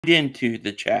into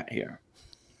the chat here.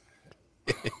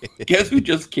 Guess who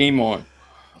just came on?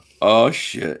 Oh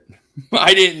shit!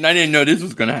 I didn't know this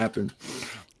was gonna happen.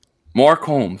 Mark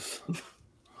Holmes.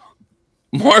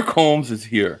 Mark Holmes is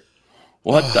here.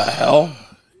 What the hell?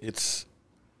 It's,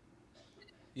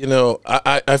 you know,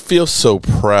 I feel so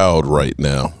proud right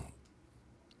now.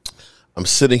 I'm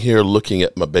sitting here looking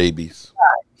at my babies.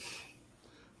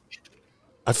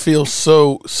 I feel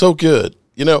so good.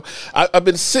 You know, I've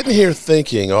been sitting here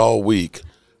thinking all week,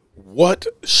 what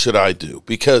should I do?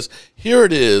 Because here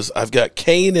it is. I've got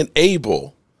Cain and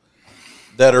Abel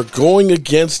that are going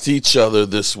against each other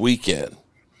this weekend.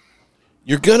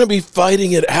 You're going to be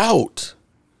fighting it out.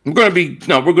 We're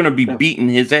going to be beating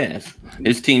his ass,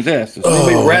 his team's ass. We'll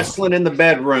be wrestling in the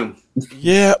bedroom.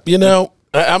 Yeah, you know,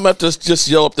 I'm going to just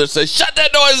yell up there and say, shut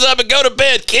that noise up and go to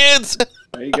bed, kids.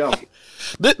 There you go.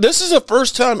 This is the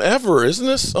first time ever, isn't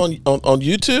this, on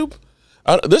YouTube?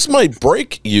 This might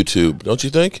break YouTube, don't you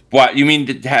think? What, you mean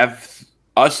to have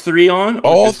us three on?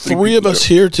 All three of us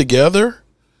here together?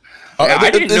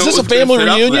 Is this a family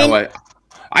reunion?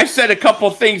 I said a couple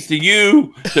things to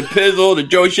you, to Pizzle, to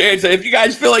Joe Shea. I said, if you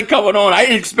guys feel like coming on, I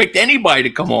didn't expect anybody to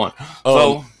come on.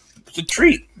 So it's a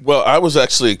treat. Well, I was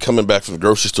actually coming back from the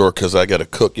grocery store because I got to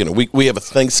cook. You know, we have a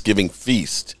Thanksgiving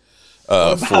feast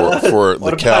for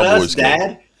the Cowboys game.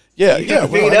 Dad? Yeah,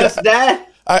 Feed us, Dad?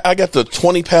 I got the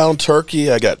 20-pound turkey.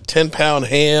 I got 10-pound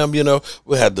ham. You know,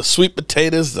 we had the sweet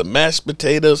potatoes, the mashed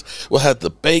potatoes. We had the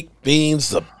baked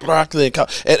beans, the broccoli,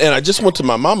 and I just went to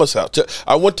my mama's house.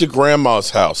 I went to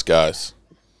grandma's house, guys.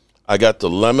 I got the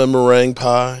lemon meringue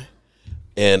pie,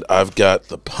 and I've got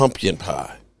the pumpkin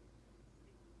pie.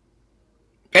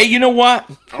 Hey, you know what?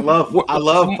 I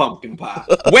love pumpkin pie.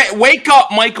 Wake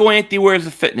up, Michael Anthony. Where's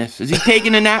the fitness? Is he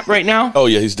taking a nap right now? Oh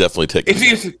yeah, he's definitely taking.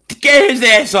 Get his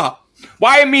ass up.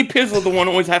 Why me Pizzle the one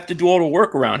who always have to do all the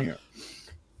work around here?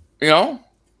 You know?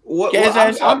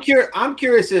 I'm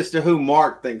curious as to who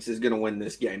Mark thinks is going to win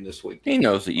this game this week. He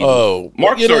knows that you.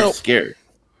 Mark's sort scared.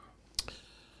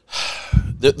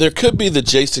 There could be the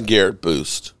Jason Garrett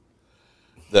boost.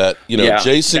 That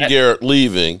Jason Garrett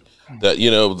leaving. That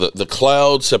the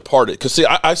clouds have parted. Because see,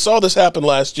 I saw this happen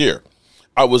last year.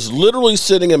 I was literally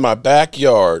sitting in my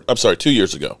backyard. I'm sorry, 2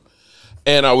 years ago.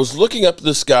 And I was looking up at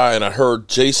the sky, and I heard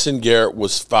Jason Garrett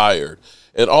was fired.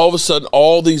 And all of a sudden,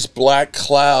 all these black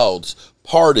clouds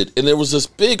parted, and there was this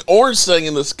big orange thing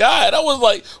in the sky. And I was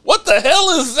like, what the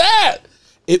hell is that?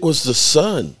 It was the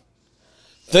sun.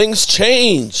 Things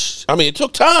changed. I mean, it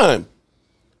took time.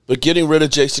 But getting rid of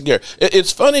Jason Garrett.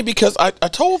 It's funny because I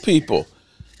told people,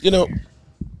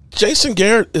 Jason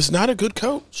Garrett is not a good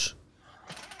coach.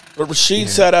 But Rashid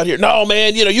sat out here. No,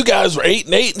 man, you guys were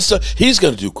 8-8 and stuff. He's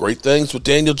going to do great things with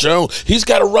Daniel Jones. He's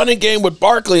got a running game with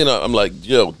Barkley. And I'm like,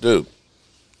 yo, dude,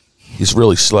 he's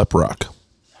really slept rock.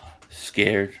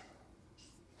 Scared.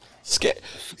 So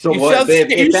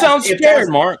you sound scared,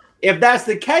 Mark. If that's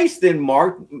the case, then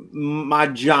Mark, my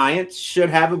Giants should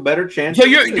have a better chance. So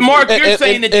you're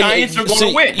saying the Giants are going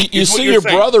to win. You see, your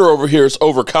brother over here is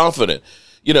overconfident.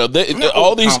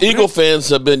 All these Eagle fans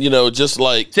have been, just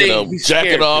like,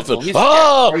 jacking off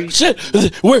and, shit,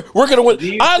 we're going to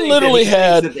win. I literally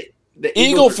had the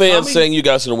Eagle fans saying you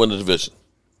guys are going to win the division.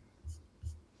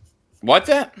 What's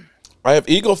that? I have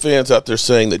Eagle fans out there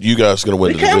saying that you guys are going to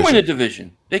win the division. They can win the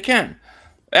division. They can.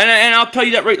 And I'll tell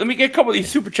you that right. Let me get a couple of these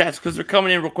super chats because they're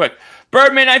coming in real quick.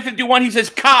 Birdman 951, he says,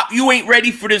 Cop, you ain't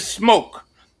ready for this smoke.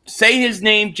 Say his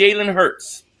name, Jalen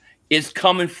Hurts is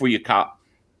coming for you, Cop.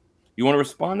 You want to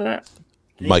respond to that?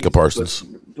 Micah Parsons.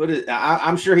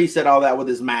 I'm sure he said all that with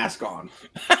his mask on.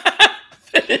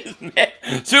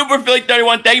 Super Philly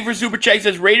 31. Thank you for Super Chat. He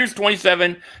says Raiders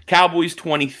 27, Cowboys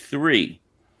 23.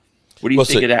 What do you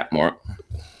think of that, Mark?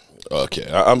 Okay,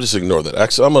 I'm just ignore that.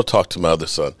 Actually, I'm going to talk to my other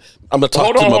son. I'm going to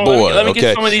talk to my boy. Let me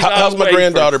get some of these how's my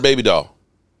granddaughter, baby doll?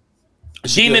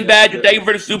 Demon Badger, thank you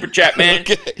for the Super Chat, man.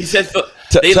 Okay. He says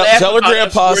tell her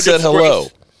grandpa said hello.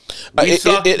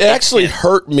 It actually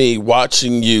hurt me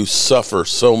watching you suffer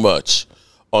so much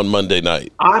on Monday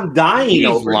night. I'm dying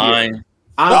over here.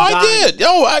 I did.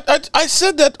 I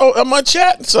said that on my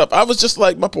chat and stuff. I was just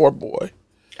like, my poor boy.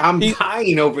 I'm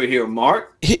dying over here,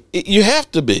 Mark. You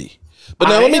have to be. But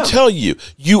now let me tell you,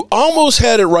 you almost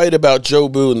had it right about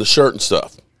Jobu and the shirt and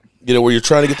stuff. Where you're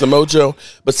trying to get the mojo.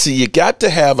 But see, you got to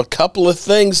have a couple of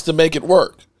things to make it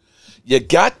work. You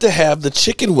got to have the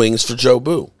chicken wings for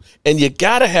Jobu. And you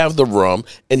got to have the rum,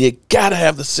 and you got to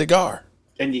have the cigar.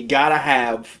 And you got to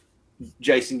have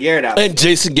Jason Garrett out. And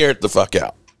Jason Garrett the fuck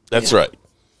out. That's right.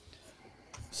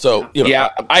 So,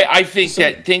 I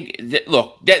think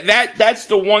look, that's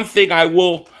the one thing I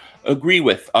will agree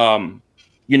with.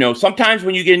 sometimes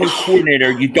when you get a new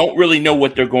coordinator, you don't really know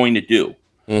what they're going to do.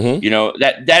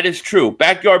 That is true.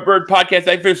 Backyard Bird Podcast,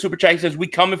 I feel Super Chat says, we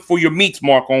coming for your meats,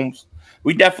 Mark Holmes.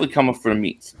 We definitely coming for the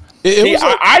meats.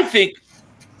 I think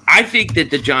that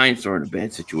the Giants are in a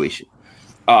bad situation.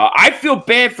 I feel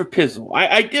bad for Pizzle.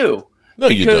 I do. No,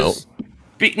 you don't.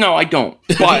 No, I don't.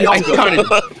 But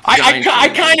I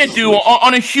kind of do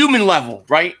on a human level,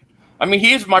 right? I mean,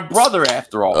 he is my brother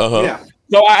after all. Yeah.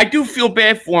 So I do feel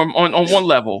bad for him on one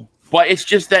level, but it's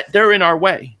just that they're in our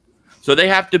way. So they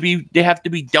have to be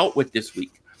dealt with this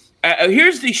week.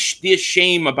 Here's the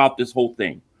shame about this whole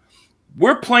thing.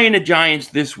 We're playing the Giants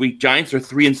this week. Giants are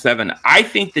 3-7. I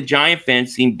think the Giant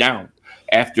fans seem down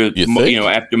after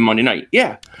after Monday night.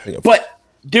 Yeah, but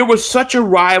there was such a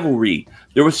rivalry.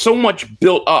 There was so much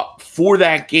built up for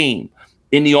that game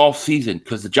in the off season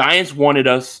because the Giants wanted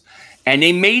us, and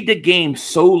they made the game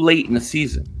so late in the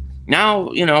season. Now,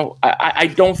 I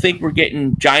don't think we're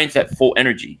getting Giants at full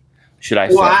energy. Should I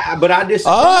say?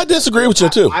 I disagree with you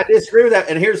too. I disagree with that,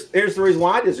 and here's the reason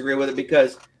why I disagree with it,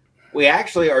 because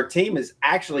our team is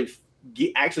actually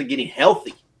getting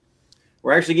healthy.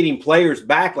 We're actually getting players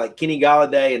back like Kenny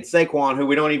Golladay and Saquon, who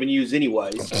we don't even use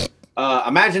anyways.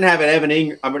 Imagine having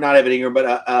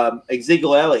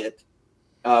Ezekiel Elliott,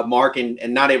 Mark,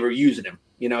 and not ever using him.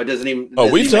 It doesn't even.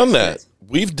 We've done that.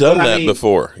 We've done that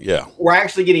before. Yeah, we're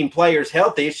actually getting players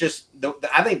healthy. It's just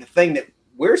I think the thing that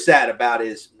we're sad about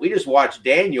is we just watched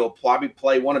Daniel probably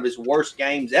play one of his worst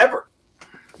games ever,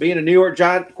 being a New York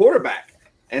Giant quarterback,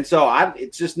 and so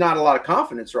it's just not a lot of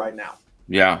confidence right now.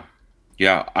 Yeah,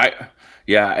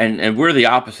 and we're the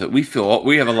opposite. We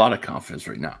have a lot of confidence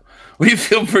right now. We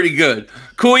feel pretty good.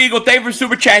 Cool Eagle, thank you for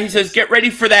Super Chat. He says, get ready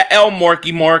for that L,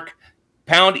 Marky Mark.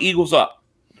 Pound Eagles up.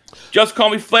 Just call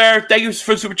me Flair. Thank you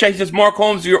for Super Chat. He says, Mark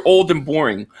Holmes, you're old and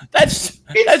boring. That's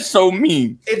so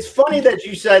mean. It's funny that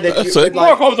you say that.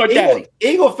 Mark Holmes, our daddy.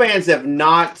 Eagle fans have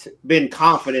not been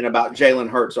confident about Jalen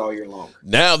Hurts all year long.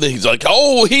 Now that he's like,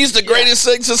 he's the greatest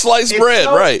thing to slice bread,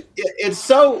 right? It's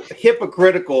so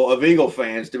hypocritical of Eagle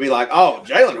fans to be like,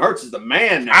 Jalen Hurts is the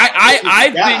man now.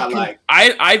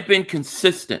 I've been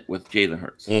consistent with Jalen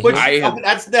Hurts.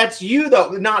 Mm-hmm. That's you though.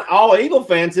 Not all Eagle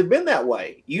fans have been that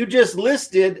way. You just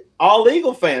listed all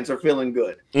Eagle fans are feeling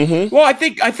good. Mm-hmm. Well, I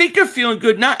think they're feeling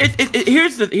good. Now,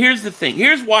 here's the thing.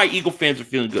 Here's why Eagle fans are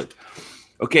feeling good.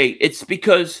 Okay, it's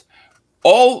because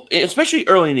especially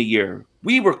early in the year,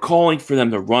 we were calling for them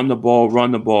to run the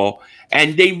ball,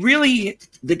 and they really.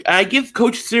 I give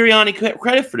Coach Sirianni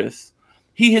credit for this.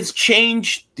 He has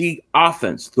changed the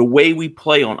offense, the way we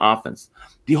play on offense.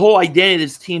 The whole identity of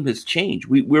this team has changed.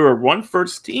 We're a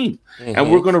run-first team,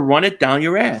 and we're going to run it down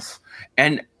your ass.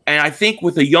 And I think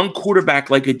with a young quarterback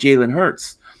like a Jalen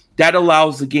Hurts, that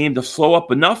allows the game to slow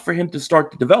up enough for him to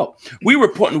start to develop. We were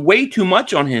putting way too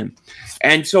much on him.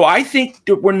 And so I think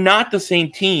that we're not the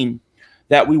same team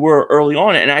that we were early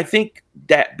on. And I think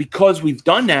that because we've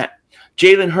done that,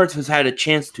 Jalen Hurts has had a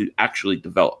chance to actually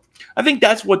develop. I think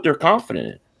that's what they're confident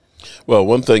in. Well,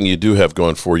 one thing you do have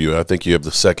going for you, I think you have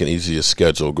the second easiest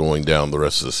schedule going down the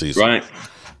rest of the season. Right.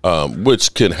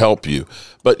 Which can help you.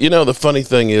 But, the funny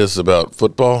thing is about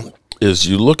football is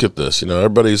you look at this,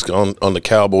 everybody's on the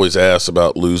Cowboys' ass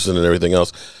about losing and everything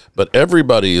else, but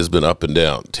everybody has been up and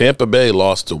down. Tampa Bay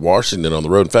lost to Washington on the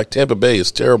road. In fact, Tampa Bay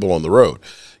is terrible on the road.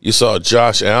 You saw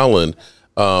Josh Allen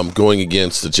going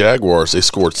against the Jaguars. They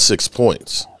scored 6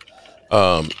 points.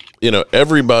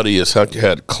 Everybody has had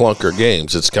clunker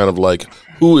games. It's kind of like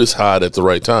who is hot at the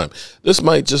right time. This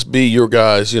might just be your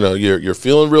guys, you're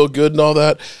feeling real good and all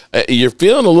that. You're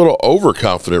feeling a little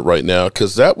overconfident right now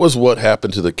because that was what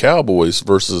happened to the Cowboys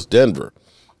versus Denver.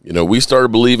 We started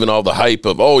believing all the hype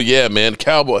of,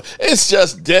 Cowboy. It's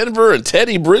just Denver and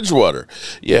Teddy Bridgewater.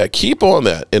 Yeah, keep on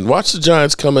that. And watch the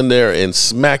Giants come in there and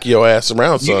smack your ass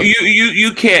around, son.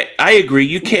 You can't – I agree.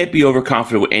 You can't be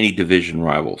overconfident with any division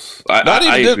rivals.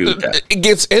 I agree with that.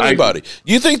 Against anybody.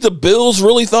 You think the Bills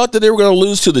really thought that they were going to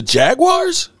lose to the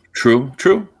Jaguars? True.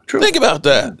 Think about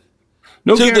that.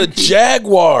 No to guarantee. The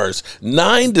Jaguars,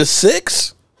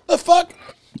 9-6? The fuck?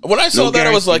 When I saw that,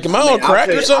 I was like, am I on crack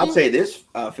or something? I'll tell you this,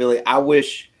 Philly. I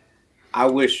wish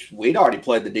we'd already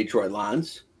played the Detroit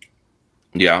Lions.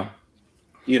 Yeah.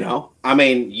 You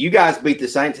guys beat the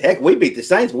Saints. Heck, we beat the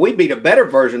Saints, but we beat a better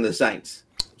version of the Saints.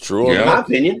 True. In my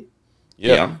opinion.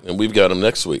 Yeah. And we've got them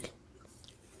next week.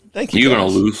 Thank you. You're going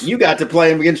to lose. You got to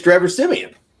play him against Trevor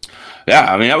Siemian.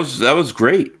 Yeah, that was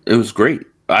great. It was great.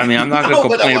 I'm not going to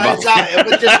complain about that.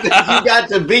 But just you got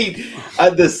to beat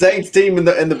the Saints team in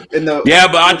the. Yeah,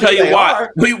 but I'll tell you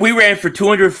what, we ran for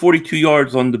 242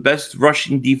 yards on the best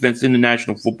rushing defense in the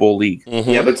National Football League. Mm-hmm.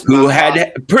 Yeah, but who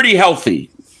had pretty healthy.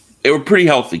 They were pretty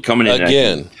healthy coming in.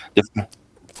 Again,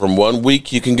 from 1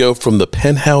 week, you can go from the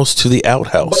penthouse to the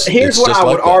outhouse. But here's what I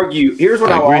would argue. Here's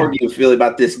what I would argue, Philly,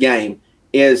 about this game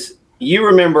is you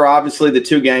remember, obviously, the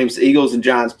 2 games the Eagles and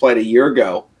Giants played a year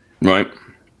ago. Right.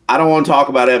 I don't want to talk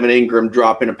about Evan Ingram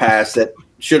dropping a pass that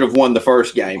should have won the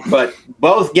first game. But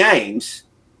both games,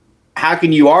 how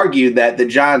can you argue that the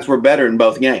Giants were better in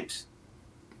both games?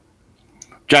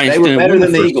 Giants they were better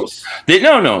than the Eagles.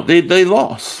 They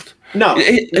lost. No,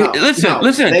 listen.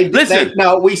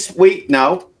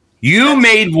 No. You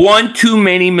made one too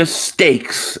many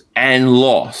mistakes and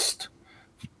lost.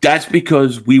 That's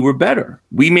because we were better.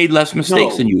 We made less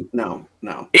mistakes than you. No.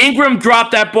 Ingram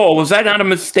dropped that ball. Was that not a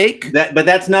mistake? But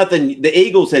that's nothing the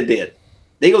Eagles did.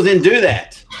 The Eagles didn't do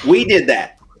that. We did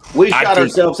that. We shot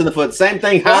ourselves in the foot. Same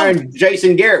thing hiring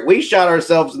Jason Garrett. We shot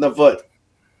ourselves in the foot.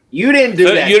 You didn't do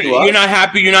that. You're not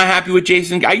happy. You're not happy with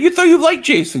Jason Garrett. You thought you liked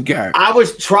Jason Garrett. I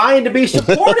was trying to be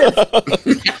supportive.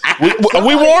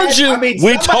 we warned you.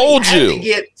 We told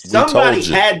you. Somebody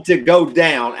had to go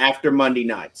down after Monday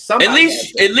night. At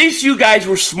least you guys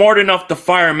were smart enough to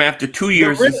fire him after 2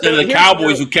 years instead of the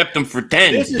Cowboys who kept him for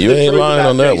 10. You ain't lying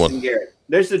on that one.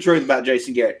 This is the truth about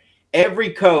Jason Garrett.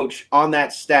 Every coach on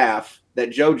that staff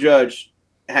that Joe Judge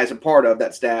has a part of,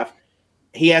 that staff,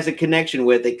 he has a connection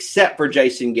with, except for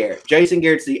Jason Garrett. Jason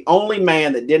Garrett's the only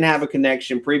man that didn't have a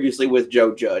connection previously with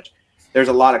Joe Judge. There's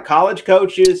a lot of college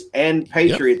coaches and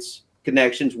Patriots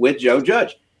connections with Joe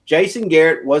Judge. Jason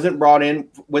Garrett wasn't brought in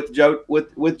with Joe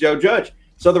Judge.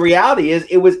 So the reality is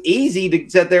it was easy to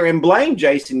sit there and blame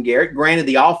Jason Garrett. Granted,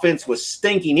 the offense was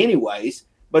stinking anyways,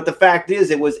 but the fact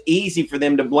is it was easy for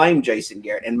them to blame Jason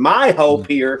Garrett. And my hope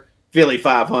here, Philly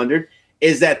 500,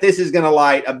 is that this is going to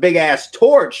light a big-ass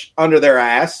torch under their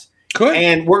ass,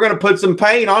 and we're going to put some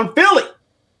paint on Philly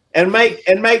and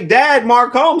make Dad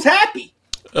Mark Holmes happy.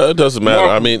 It doesn't matter.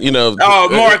 Mark, I mean, you know. Oh,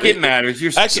 Mark, it matters.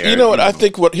 You're actually, you know what? I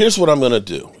think here's what I'm going to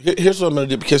do. Here's what I'm going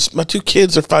to do because my 2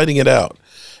 kids are fighting it out,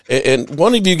 and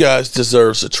one of you guys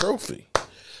deserves a trophy.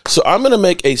 So I'm going to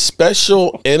make a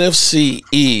special NFC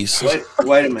East. Wait a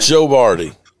minute, Joe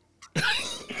Barty.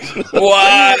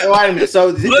 What? Wait a minute. So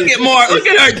look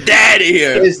at our daddy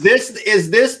here. Is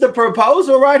this the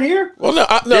proposal right here? Well, no.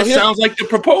 This sounds like the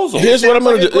proposal. Here's what I'm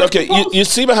going to do. Okay, you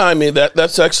see behind me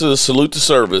that's actually the salute to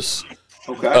service.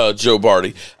 Okay. Joe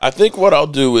Barty. I think what I'll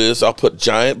do is I'll put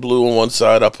giant blue on one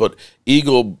side, I'll put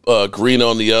eagle green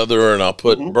on the other, and I'll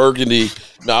put burgundy.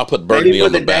 No, I'll put burgundy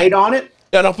on the back. Maybe put the date on it.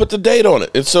 And I'll put the date on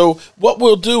it. And so what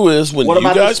we'll do is when you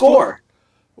guys the score?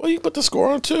 Well, you put the score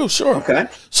on too, sure. Okay.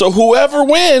 So whoever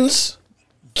wins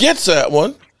gets that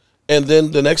one, and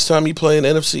then the next time you play an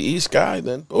NFC East guy,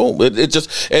 then boom, it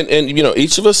just and you know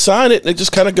each of us sign it, and it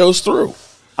just kind of goes through.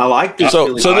 I like this.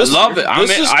 So this, I love it.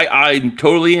 I'm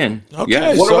totally in. Okay.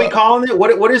 Yes. What are we calling it?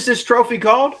 What is this trophy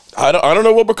called? I don't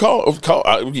know what we're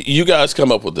calling. You guys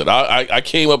come up with it. I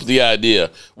came up with the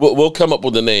idea. We'll come up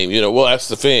with the name. You know, we'll ask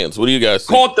the fans. What do you guys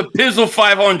think? Call it the Pizzle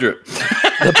 500.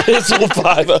 The Pizzle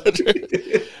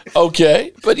 500.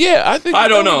 Okay, but yeah, I think that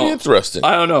would be interesting.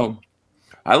 I don't know.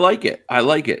 I like it.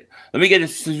 Let me get a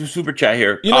super chat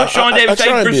here. You know, Sean Davis,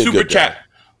 thanks for super chat. Guy.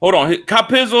 Hold on.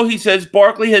 Capizzle, he says,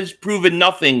 Barkley has proven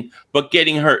nothing but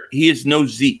getting hurt. He is no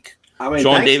Zeke. I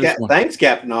mean, thanks,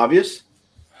 Captain Obvious.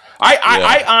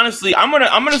 I honestly, I'm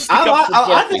gonna stick up for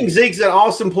Barkley. I think Zeke's an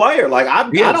awesome player. Like I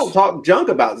don't talk junk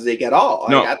about Zeke at all.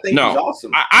 I think he's awesome.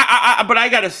 But I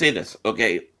gotta say this,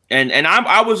 okay? And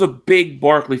I was a big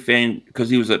Barkley fan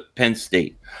because he was at Penn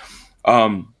State.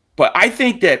 But I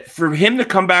think that for him to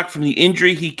come back from the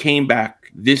injury he came back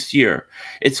this year,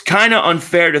 it's kind of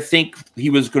unfair to think he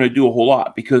was going to do a whole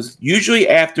lot because usually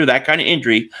after that kind of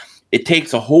injury, it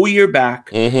takes a whole year back,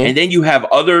 and then you have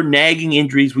other nagging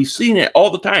injuries. We've seen it all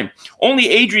the time. Only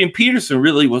Adrian Peterson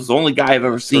really was the only guy I've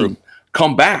ever seen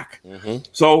come back.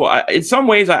 So in some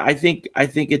ways, I think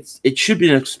it should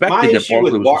be expected that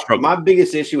Barkley was struggling. My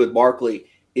biggest issue with Barkley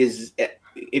is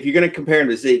if you're going to compare him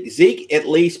to Zeke at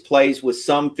least plays with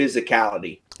some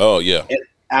physicality. Oh yeah.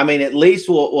 I mean, at least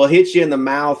we'll hit you in the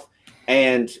mouth,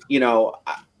 and you know,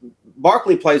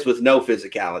 Barkley plays with no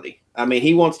physicality. I mean,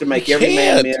 he wants to make every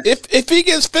man miss. If he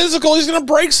gets physical, he's going to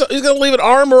break. He's going to leave an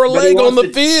arm or a leg on the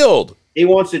field. He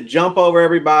wants to jump over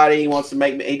everybody. He wants to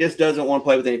make. He just doesn't want to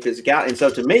play with any physicality. And so,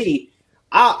 to me,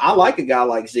 I like a guy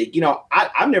like Zeke. You know,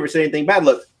 I've never said anything bad.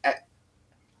 Look,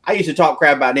 I used to talk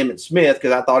crap about Emmitt Smith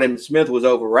because I thought Emmitt Smith was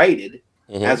overrated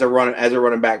as a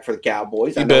running back for the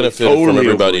Cowboys. He benefited from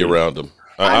everybody around him.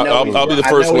 I'll be the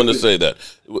first one to say that.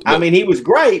 I mean, he was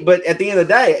great, but at the end of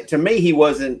the day, to me, he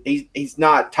wasn't. He's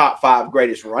not top 5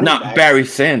 greatest running back. Not Barry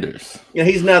Sanders. You know,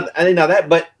 he's not. I didn't know that,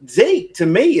 but Zeke to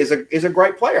me is a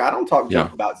great player. I don't talk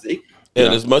junk about Zeke.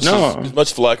 And as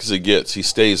much flack as he gets, he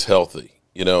stays healthy,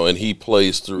 you know, and he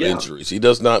plays through injuries. He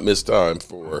does not miss time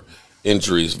for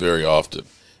injuries very often.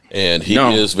 And he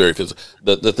is very physical.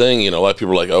 The thing, you know, a lot of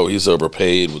people are like, oh, he's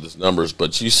overpaid with his numbers.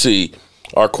 But you see,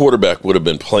 our quarterback would have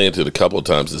been planted a couple of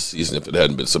times this season if it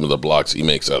hadn't been some of the blocks he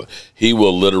makes out. He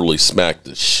will literally smack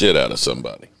the shit out of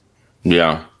somebody.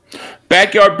 Yeah.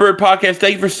 Backyard Bird Podcast,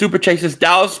 thank you for Super Chase. Is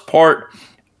Dallas part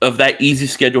of that easy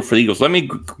schedule for the Eagles? Let me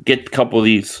get a couple of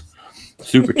these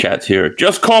Super Chats here.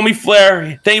 Just call me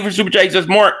Flair. Thank you for Super Chase. Says,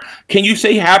 Mark, can you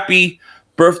say happy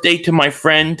birthday to my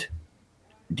friend?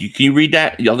 Can you read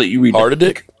that? I'll let you read Heart a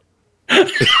dick? Read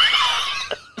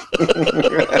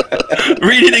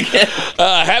it again.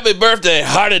 Happy birthday,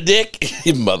 Heart a dick,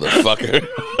 you motherfucker.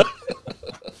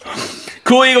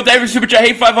 Cool Eagle, thank you for Super Chat.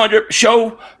 Hey, 500.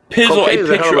 Show Pizzle a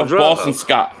picture of Boston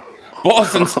Scott.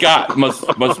 Boston Scott must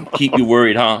keep you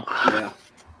worried, huh? Yeah.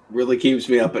 Really keeps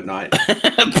me up at night.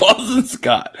 Boston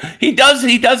Scott. He does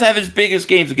have his biggest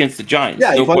games against the Giants.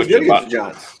 Yeah, he plays good against the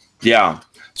Giants. Yeah.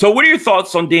 So what are your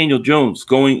thoughts on Daniel Jones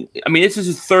going? I mean, this is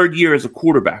his third year as a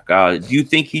quarterback. Do you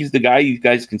think he's the guy you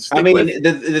guys can stick with? I mean,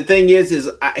 the thing is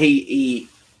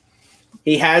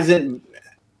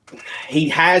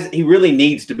he really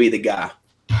needs to be the guy.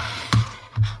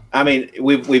 I mean,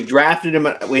 we've drafted him.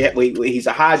 He's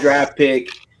a high draft pick.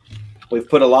 We've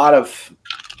put a lot of,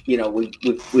 you know, we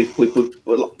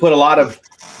put a lot of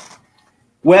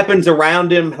weapons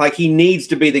around him. Like, he needs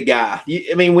to be the guy.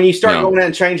 I mean, when you start going out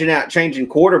and changing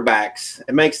quarterbacks,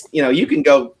 it makes, you know, you can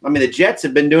go. I mean, the Jets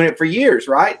have been doing it for years,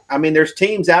 right? I mean, there's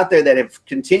teams out there that have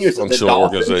continuously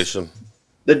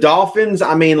the Dolphins.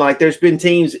 I mean, like, there's been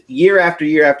teams year after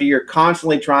year after year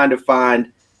constantly trying to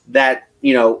find that,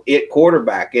 you know,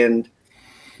 quarterback. And,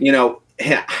 you know,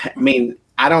 I mean,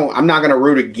 I'm not going to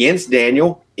root against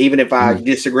Daniel, even if I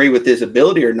disagree with his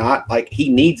ability or not. Like, he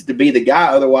needs to be the guy.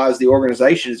 Otherwise, the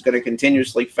organization is going to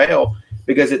continuously fail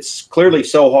because it's clearly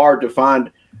so hard to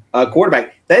find a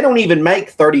quarterback. They don't even make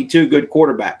 32 good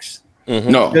quarterbacks.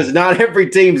 No, because not every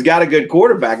team's got a good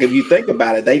quarterback. If you think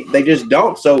about it, they just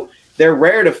don't. So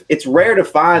it's rare to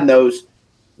find those,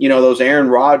 you know, those Aaron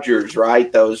Rodgers,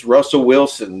 right? Those Russell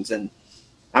Wilsons. And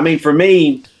I mean, for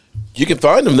me, you can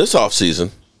find them this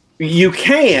offseason. You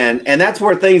can, and that's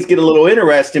where things get a little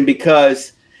interesting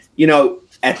because, you know,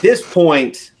 at this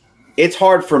point, it's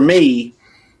hard for me,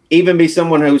 even be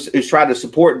someone who's tried to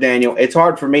support Daniel, it's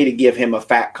hard for me to give him a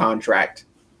fat contract.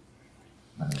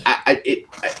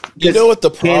 You know what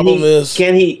the problem is?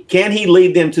 Can he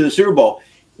lead them to the Super Bowl?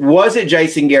 Was it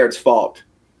Jason Garrett's fault?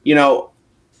 You know,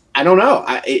 I don't know.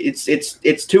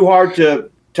 It's too hard to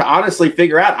honestly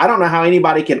figure out. I don't know how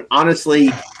anybody can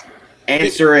honestly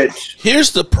answer it.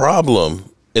 Here's the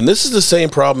problem, and this is the same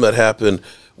problem that happened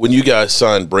when you guys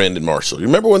signed Brandon Marshall. You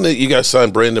remember when you guys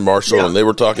signed Brandon Marshall and they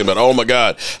were talking about, oh my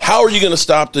God, how are you going to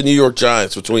stop the New York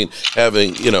Giants between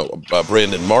having, you know,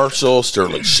 Brandon Marshall,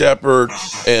 Sterling Shepard,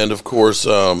 and of course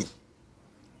Odell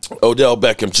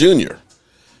Beckham Jr.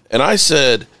 And I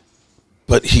said,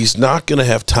 but he's not going to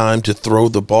have time to throw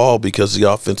the ball because the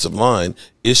offensive line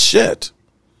is shit.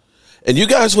 And you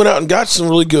guys went out and got some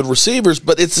really good receivers,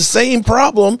 but it's the same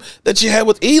problem that you had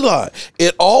with Eli.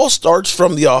 It all starts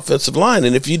from the offensive line.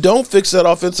 And if you don't fix that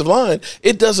offensive line,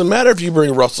 it doesn't matter if you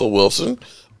bring Russell Wilson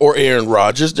or Aaron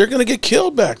Rodgers. They're going to get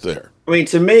killed back there. I mean,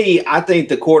 to me, I think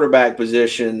the quarterback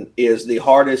position is the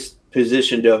hardest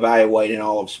position to evaluate in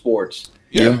all of sports.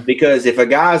 Yeah. Because if a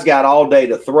guy's got all day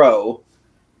to throw,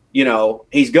 you know,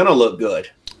 he's going to look good.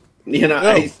 You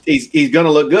know, he's going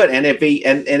to look good. And if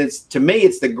it's, to me,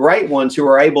 it's the great ones who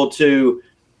are able to,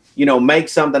 you know, make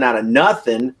something out of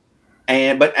nothing.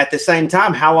 But at the same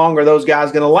time, how long are those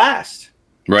guys going to last?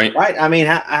 Right. Right. I mean,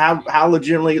 how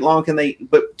legitimately long can they?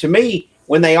 But to me,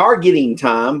 when they are getting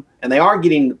time and they are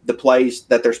getting the plays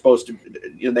that they're supposed to,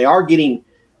 you know, they are getting,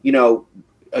 you know,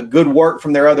 a good work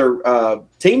from their other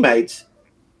teammates.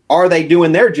 Are they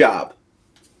doing their job?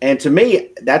 And to me,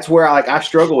 that's where I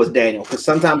struggle with Daniel, because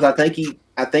sometimes I think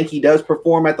he does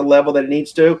perform at the level that he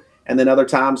needs to, and then other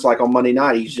times, like on Monday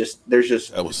night,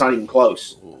 it's not even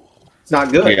close. It's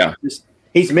not good. Yeah.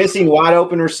 He's missing wide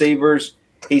open receivers.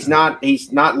 He's not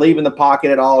leaving the pocket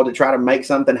at all to try to make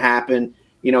something happen.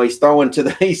 You know, he's throwing to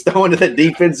the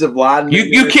defensive line.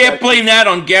 You can't blame that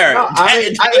on Garrett. No,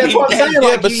 that's what I'm saying.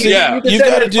 You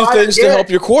got to do things to help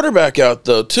your quarterback out,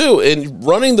 though, too. And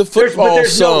running the football,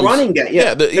 there's no running game.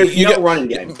 Yeah, there's no running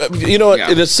game. You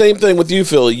know, the same thing with you,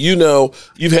 Philly. You know,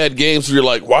 you've had games where you're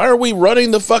like, why are we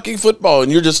running the fucking football?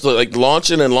 And you're just like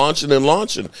launching and launching and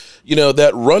launching. You know,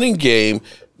 that running game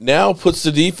now puts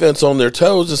the defense on their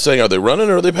toes and saying, are they running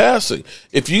or are they passing?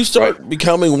 If you start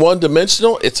becoming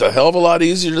one-dimensional, it's a hell of a lot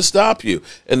easier to stop you,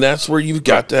 and that's where you've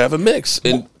got to have a mix.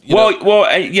 And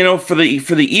for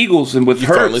the Eagles and with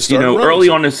Hurts, early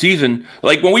on the season,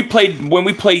 like when we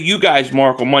played you guys,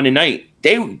 Mark, on Monday night,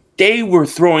 they were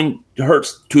throwing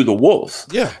Hurts to the wolves.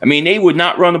 Yeah, I mean, they would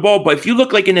not run the ball. But if you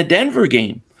look like in the Denver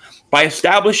game, by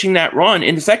establishing that run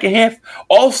in the second half,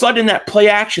 all of a sudden that play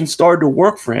action started to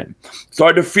work for him,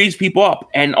 started to freeze people up,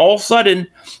 and all of a sudden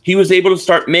he was able to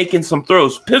start making some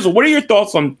throws. Pizzle, what are your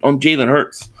thoughts on Jalen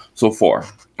Hurts so far?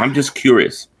 I'm just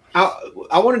curious. I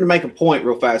wanted to make a point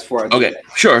real fast before I do that.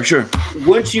 Sure.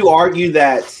 Wouldn't you argue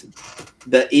that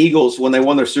the Eagles, when they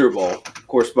won their Super Bowl, of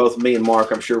course, both me and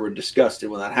Mark, I'm sure, were disgusted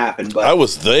when that happened. But I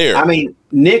was there. I mean,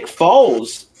 Nick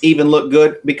Foles even looked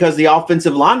good because the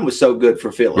offensive line was so good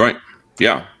for Philly. Right.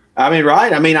 Yeah. I mean,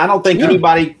 right? I mean, I don't think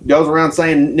anybody goes around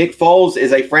saying Nick Foles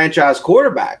is a franchise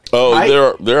quarterback. Oh,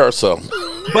 right? there are some.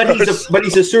 But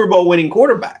he's a Super Bowl winning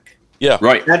quarterback. Yeah.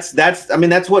 Right.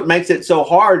 That's what makes it so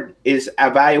hard is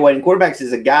evaluating quarterbacks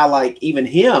is a guy like even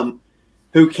him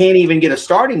who can't even get a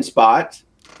starting spot.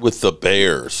 With the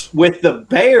Bears.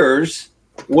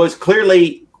 Was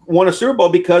clearly won a Super Bowl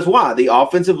because why? The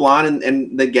offensive line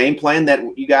and the game plan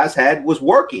that you guys had was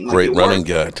working. Great running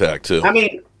attack too. I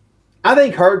mean, I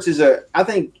think Hurts is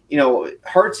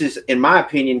in my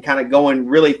opinion kind of going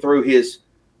really through his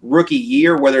rookie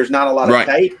year where there's not a lot of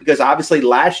tape because obviously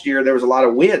last year there was a lot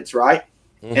of wins, right?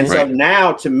 Mm-hmm. And so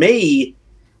now to me,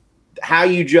 how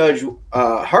you judge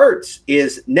Hurts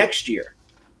is next year.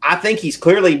 I think he's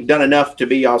clearly done enough to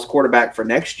be y'all's quarterback for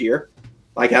next year.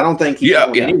 Like, I don't think he's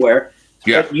going anywhere.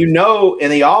 Yeah. But in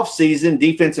the offseason,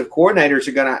 defensive coordinators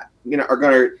are gonna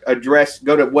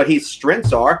go to what his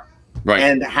strengths are. Right.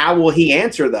 And how will he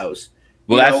answer those?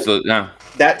 Well,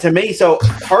 that to me. So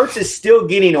Hurts is still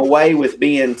getting away with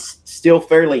being still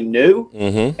fairly new.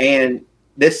 Mm-hmm. And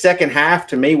this second half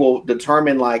to me will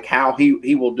determine like how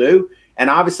he will do. And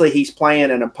obviously he's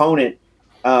playing an opponent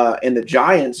in the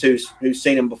Giants who's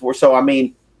seen him before. So, I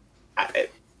mean,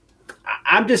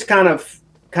 I'm just kind of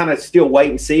still wait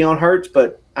and see on Hurts,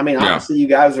 but I mean, honestly, you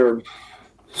guys are.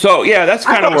 So yeah, that's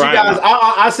kind of where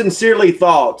I sincerely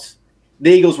thought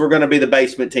the Eagles were going to be the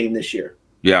basement team this year.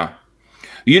 Yeah,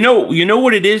 you know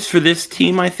what it is for this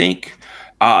team. I think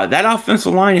that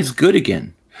offensive line is good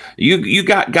again. You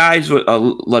got guys with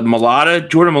like Mailata.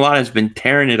 Jordan Mailata has been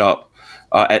tearing it up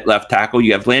at left tackle.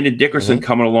 You have Landon Dickerson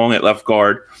coming along at left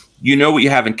guard. You know what you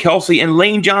have in Kelsey, and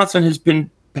Lane Johnson has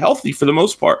been healthy for the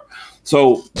most part.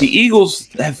 So the Eagles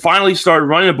have finally started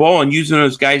running the ball and using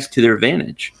those guys to their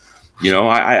advantage.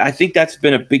 I think that's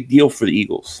been a big deal for the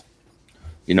Eagles.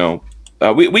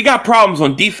 We got problems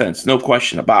on defense, no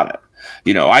question about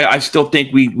it. I still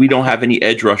think we don't have any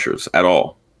edge rushers at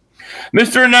all.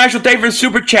 Mr. International David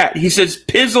Super Chat, he says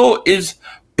Pizzle is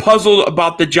puzzled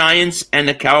about the Giants and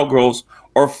the Cowgirls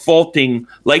are faulting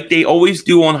like they always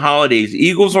do on holidays.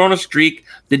 Eagles are on a streak.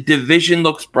 The division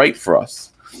looks bright for us.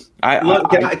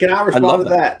 Can I respond to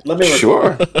that? Let me respond.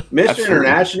 Sure. Mr. Absolutely.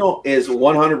 International is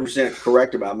 100%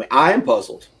 correct about me. I am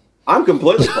puzzled. I'm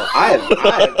completely puzzled.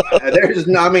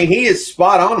 He is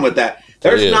spot on with that.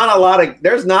 There's not a lot of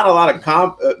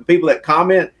people that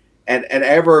comment and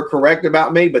ever correct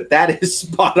about me, but that is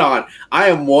spot on. I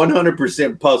am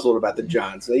 100% puzzled about the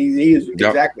Giants. He is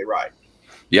exactly right.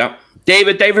 Yep.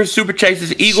 David Super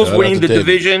chases Eagles winning the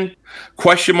division. ?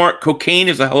 Cocaine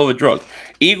is a hell of a drug.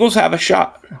 Eagles have a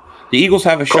shot. The Eagles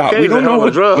have a shot. We don't know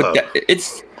what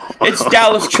it's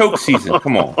Dallas choke season.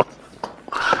 Come on.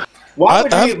 Why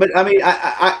would you? But I mean,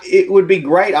 it would be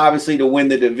great, obviously, to win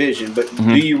the division. But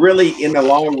do you really, in the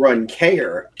long run,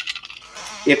 care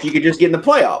if you could just get in the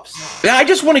playoffs? Yeah, I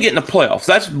just want to get in the playoffs.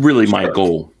 That's really my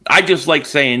goal. I just like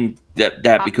saying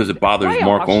that because it bothers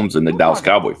Mark Holmes and the Dallas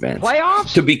Cowboy fans.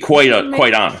 Playoffs? To be quite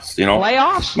honest,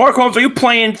 Playoffs? Mark Holmes, are you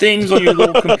playing things on your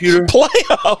little computer?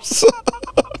 Playoffs.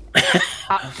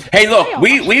 Hey, look,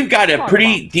 we've got a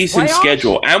pretty decent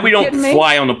schedule, and we don't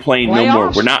fly on the plane no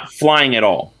more. We're not flying at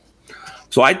all.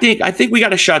 So I think we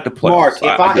got a shot to play. Mark,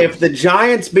 if the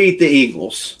Giants beat the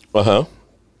Eagles,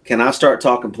 can I start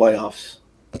talking playoffs?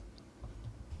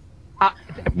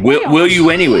 Will you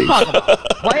anyways?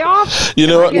 Playoffs? You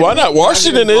know what? Why not?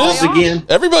 Washington is again.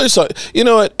 Everybody's. You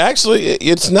know what? Actually,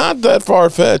 it's not that far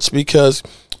fetched because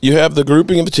you have the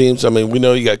grouping of the teams. I mean, we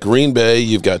know you got Green Bay,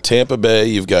 you've got Tampa Bay,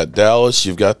 you've got Dallas,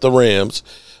 you've got the Rams,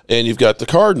 and you've got the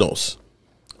Cardinals.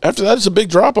 After that, it's a big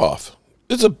drop off.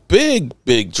 It's a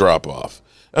big drop off.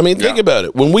 I mean, think about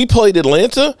it. When we played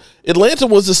Atlanta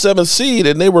was the 7th seed,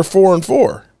 and they were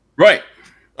 4-4. Right.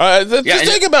 Just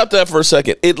think about that for a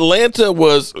second. Atlanta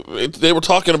they were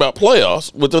talking about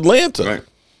playoffs with Atlanta. Right.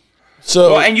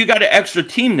 So, and you got an extra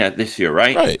team this year,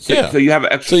 right? Right. So you have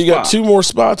an extra. So you got 2 more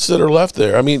spots that are left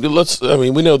there. I mean,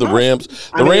 we know the Rams.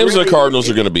 The Rams and the Cardinals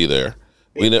are going to be there.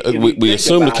 We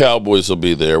assume the Cowboys will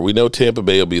be there. We know Tampa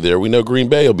Bay will be there. We know Green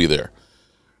Bay will be there.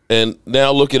 And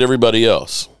now look at everybody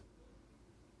else.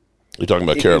 You're talking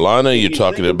about Carolina. You're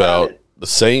talking about the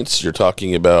Saints. You're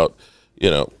talking about,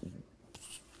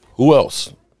 who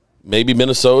else? Maybe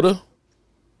Minnesota.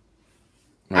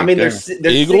 I mean, there's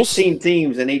Eagles? 16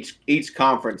 teams in each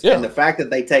conference, and the fact that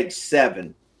they take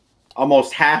 7,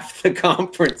 almost half the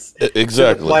conference,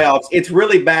 exactly, to the playoffs. It's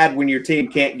really bad when your team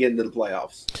can't get into the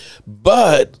playoffs.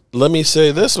 But let me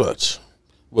say this much: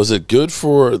 was it good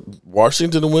for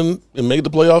Washington to win and make the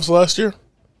playoffs last year?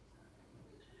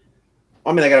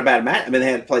 I mean, they got a bad match. I mean,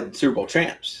 they had to play the Super Bowl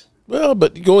champs. Well,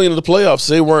 but going into the playoffs,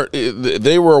 they weren't.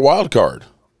 They were a wild card.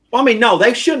 Well, I mean, no,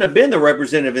 they shouldn't have been the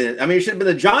representative. I mean, it should have been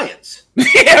the Giants.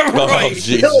 Yeah, right. Oh,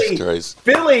 Jesus Christ.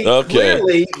 Philly,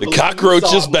 clearly. The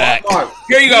cockroach is back.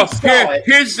 Here you go.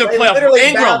 Here's the playoff.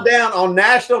 Literally bowed down on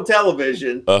national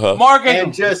television. Mark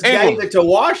and just gave it to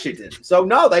Washington. So,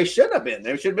 no, they shouldn't have been.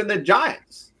 They should have been the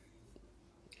Giants.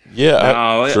 Yeah.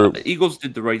 The Eagles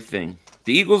did the right thing.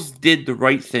 The Eagles did the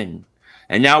right thing.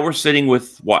 And now we're sitting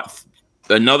with, what,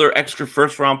 another extra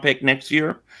first-round pick next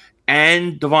year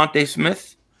and Devontae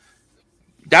Smith?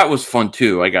 That was fun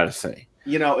too, I gotta say.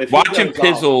 If watching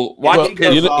Pizzle,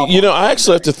 I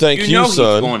actually have to thank you,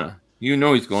 son.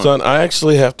 He's going. Son, I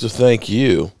actually have to thank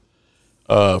you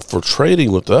for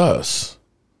trading with us,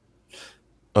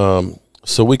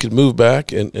 so we could move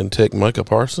back and take Micah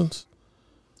Parsons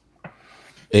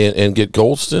and get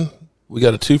Goldston. We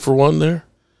got a 2-for-1 there.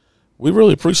 We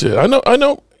really appreciate it. I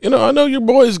know your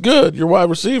boy is good, your wide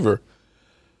receiver,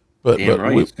 but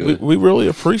we really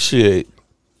appreciate.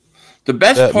 The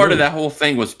best part of that whole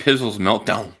thing was Pizzle's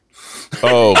meltdown.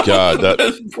 Oh God!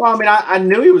 Well, I mean, I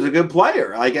knew he was a good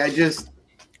player. Like I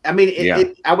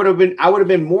would have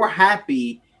been more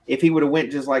happy if he would have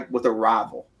went just like with a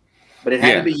rival, but it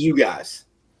had to be you guys.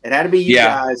 It had to be you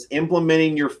guys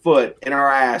implementing your foot in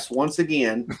our ass once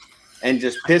again, and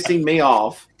just pissing me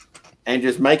off, and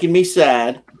just making me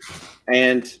sad.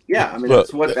 And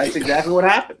that's exactly what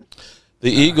happened.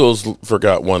 The Eagles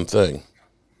forgot one thing.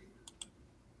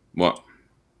 What?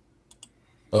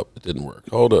 Oh, it didn't work.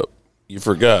 Hold up. You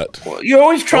forgot. Well, you're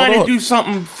always trying to do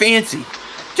something fancy.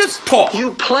 Just talk.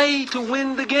 You play to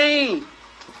win the game.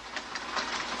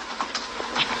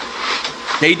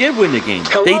 They did win the game.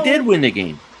 Hello? They did win the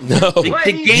game. No,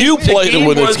 the game, you played to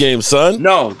win this game, son.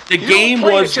 No, the game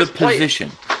was the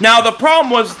position. Now, the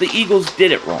problem was the Eagles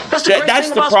did it wrong. That's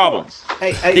the problem.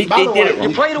 Hey, they did it wrong.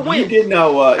 You play to win. You did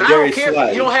know Darius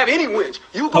Slay. You don't have any wins.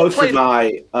 You go posted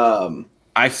my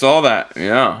I saw that.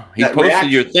 Yeah, he posted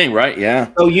reaction. Your thing, right?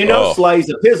 Yeah. So Slay's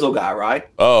a Pizzle guy, right?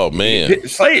 Oh man,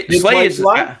 Slay is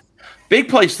big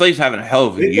play. Slay's having a hell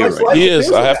of a year. Right? He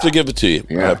is. I have to give it to you.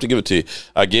 Yeah. I have to give it to you.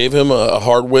 I gave him a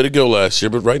hard way to go last year,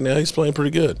 but right now he's playing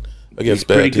pretty good against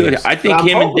bad teams. Good. I think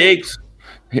and Diggs.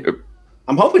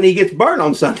 I'm hoping he gets burned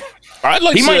on Sunday. I'd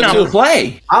like he might not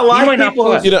play. I like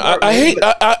people. I hate.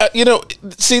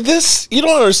 See this. You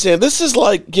don't understand. This is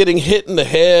like getting hit in the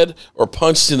head or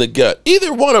punched in the gut.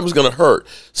 Either one of them is going to hurt.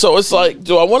 So it's like,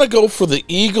 do I want to go for the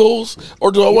Eagles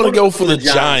or do I want to go for the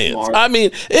Giants? I mean,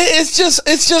 it's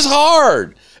just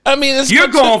hard. I mean, you're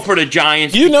going for the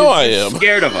Giants. You know I am.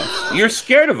 Scared of us. You're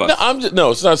scared of us.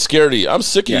 No, it's not scared of you. I'm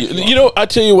sick of you. I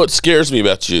tell you what scares me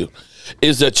about you.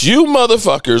 Is that you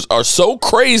motherfuckers are so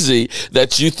crazy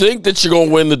that you think that you're going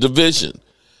to win the division.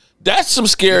 That's some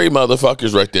scary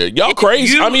motherfuckers right there. Y'all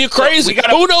crazy. You're crazy.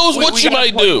 Who knows what you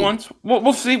might do?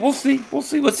 We'll see. Let's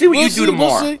see what you do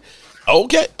tomorrow.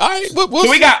 Okay. All right. So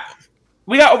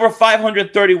we got over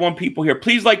 531 people here.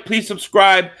 Please please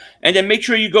subscribe, and then make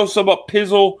sure you go sub up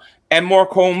Pizzle and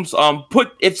Mark Holmes.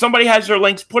 If somebody has their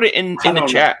links, put it in the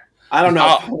chat. I don't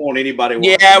know if I want anybody.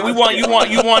 Yeah, you want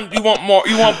more.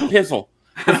 You want Pizzle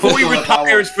before he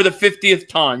retires for the 50th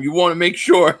time. You want to make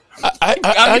sure.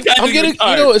 I'm getting.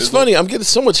 It's funny. I'm getting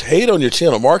so much hate on your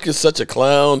channel. Mark is such a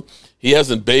clown. He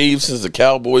hasn't bathed since the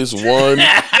Cowboys won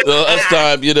the last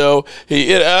time.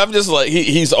 I'm just like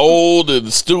he's old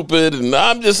and stupid, and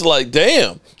I'm just like,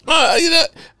 damn.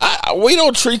 We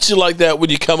don't treat you like that when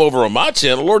you come over on my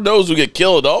channel. Lord knows we get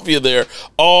Philadelphia there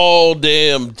all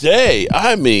damn day.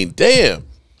 I mean, damn.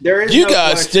 You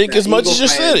guys stink as much as your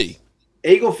city.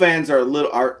 Eagle fans are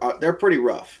they're pretty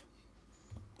rough.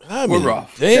 We're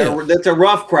rough. Damn. That's a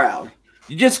rough crowd.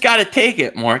 You just got to take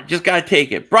it, Mark. Just got to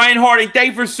take it. Brian Harding,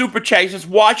 thank you for Super Chat. He says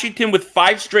Washington with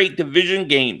 5 straight division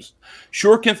games.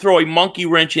 sure can throw a monkey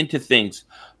wrench into things.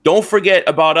 Don't forget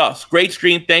about us. Great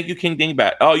stream. Thank you, King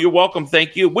Dingbat. Oh, you're welcome.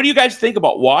 Thank you. What do you guys think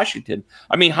about Washington?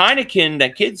 I mean, Heineken,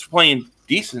 that kid's playing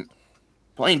decent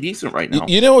right now.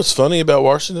 You know what's funny about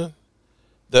Washington?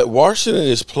 That Washington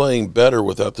is playing better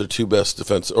without their two best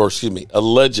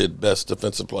alleged best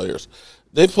defensive players.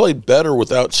 They played better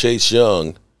without Chase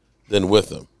Young than with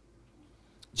them.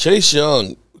 Chase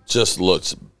Young just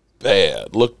looks bad.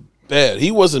 He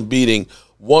wasn't beating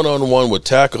one-on-one with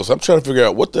tackles. I'm trying to figure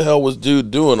out what the hell was dude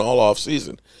doing all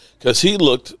offseason, because he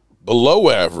looked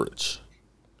below average.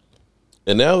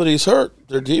 And now that he's hurt,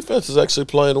 their defense is actually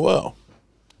playing well.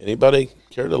 Anybody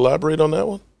care to elaborate on that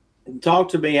one? Talk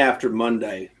to me after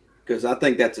Monday, because I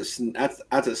think that's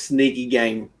a sneaky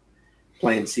game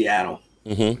playing Seattle.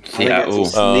 Mm-hmm. I think that's a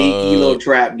sneaky little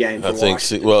trap game. I think.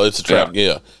 It's a trap.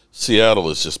 Yeah. Seattle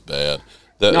is just bad.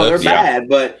 They're bad,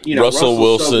 but Russell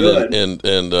Wilson so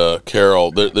and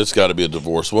Carroll. There's got to be a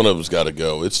divorce. One of them's got to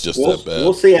go. It's just that bad.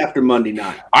 We'll see after Monday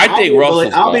night. I'll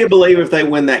be a believer if they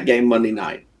win that game Monday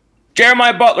night.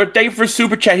 Jeremiah Butler, thank you for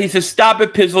super chat. He says, "Stop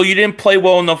it, Pizzle. You didn't play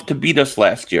well enough to beat us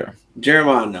last year."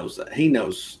 Jeremiah knows that. He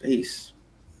knows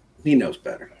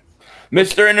better.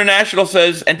 Mr. International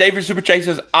says, and Dave for super chat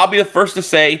says, "I'll be the first to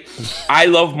say I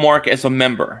love Mark as a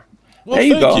member." Well, there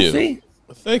you go. You. See?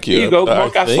 Thank you. There you go.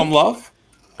 Mark got some love.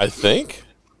 I think.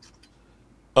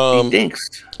 He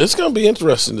thinks. It's going to be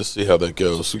interesting to see how that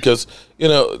goes, because,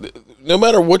 no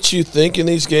matter what you think in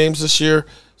these games this year,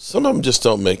 some of them just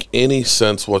don't make any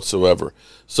sense whatsoever.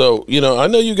 So, I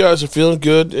know you guys are feeling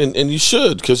good, and you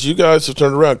should, because you guys have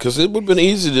turned around, because it would have been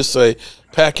easy to say,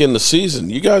 pack in the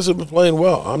season. You guys have been playing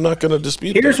well. I'm not going to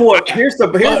dispute that. Here's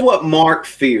what Mark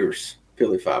fears,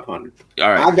 Philly 500.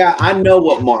 All right. I know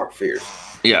what Mark fears.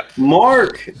 Yeah.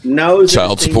 Mark knows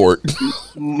child support.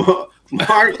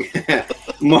 Mark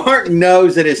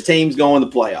knows that his team's going to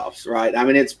the playoffs, right? I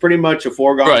mean, it's pretty much a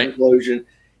foregone conclusion.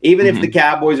 Even if the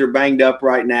Cowboys are banged up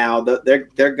right now, they're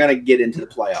going to get into the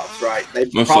playoffs, right?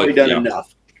 They've probably done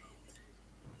enough.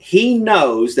 He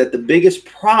knows that the biggest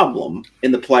problem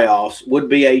in the playoffs would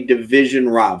be a division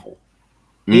rival.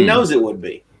 He knows it would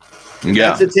be. Yeah.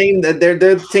 That's a team that they're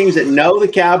teams that know the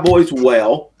Cowboys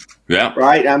well. Yeah.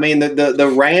 Right. I mean,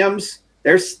 the Rams,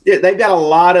 they've got a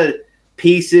lot of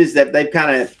pieces that they've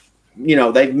kind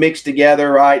of, they've mixed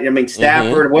together. Right. I mean,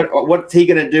 Stafford, what's he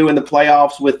going to do in the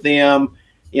playoffs with them?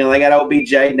 They got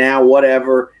OBJ now,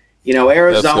 whatever.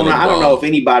 Arizona, I don't know if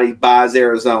anybody buys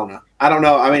Arizona. I don't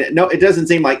know. I mean, no, it doesn't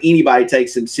seem like anybody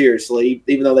takes them seriously,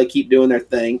 even though they keep doing their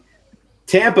thing.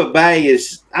 Tampa Bay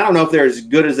I don't know if they're as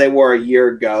good as they were a year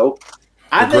ago.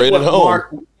 I think what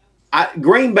Mark.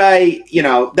 Green Bay, they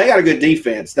got a good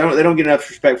defense. They don't get enough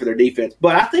respect for their defense.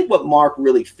 But I think what Mark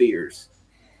really fears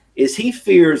is he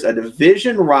fears a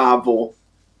division rival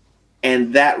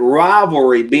and that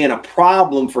rivalry being a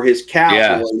problem for his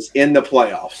Cowboys in the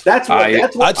playoffs. That's what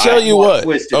I tell you what.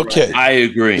 Okay, I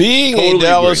agree. Being a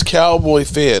Dallas Cowboy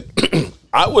fan,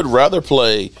 I would rather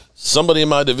play somebody in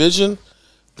my division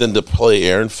than to play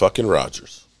Aaron fucking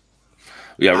Rodgers.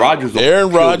 Yeah, Aaron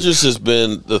Rodgers has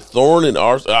been the thorn in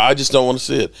our. I just don't want to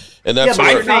see it, and that's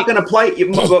but you're not going to play.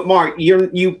 But Mark,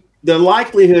 the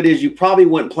likelihood is you probably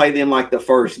wouldn't play them like the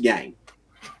first game.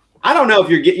 I don't know if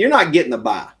you're not getting the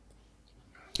bye.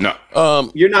 No,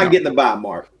 you're not getting the bye,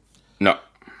 Mark. No,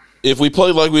 if we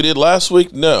played like we did last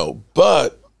week, no.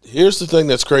 But here's the thing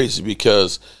that's crazy,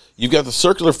 because you've got the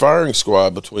circular firing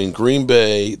squad between Green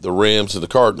Bay, the Rams, and the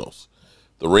Cardinals.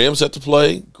 The Rams have to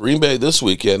play Green Bay this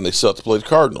weekend. They still have to play the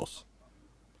Cardinals.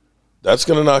 That's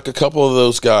going to knock a couple of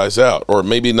those guys out, or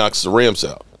maybe knocks the Rams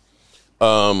out.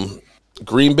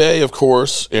 Green Bay, of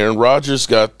course, Aaron Rodgers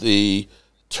got the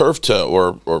turf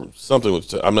toe or something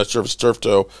with I'm not sure if it's turf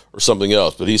toe or something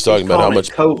else, but he's talking about how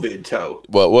much COVID toe.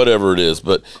 Well, whatever it is,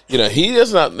 but he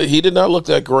did not look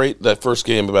that great that first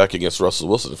game back against Russell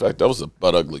Wilson. In fact, that was a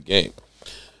butt ugly game.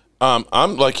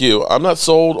 I'm like you. I'm not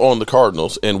sold on the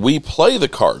Cardinals, and we play the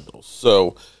Cardinals,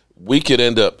 so we could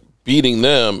end up beating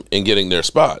them and getting their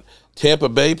spot. Tampa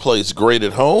Bay plays great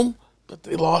at home, but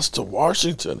they lost to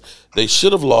Washington. They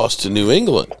should have lost to New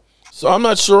England. So I'm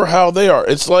not sure how they are.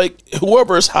 It's like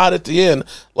whoever is hot at the end,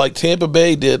 like Tampa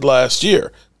Bay did last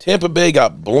year. Tampa Bay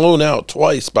got blown out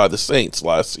twice by the Saints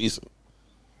last season.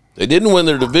 They didn't win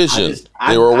their division.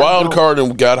 They were a wild card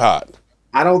and got hot.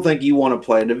 I don't think you want to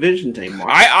play a division team, Mark.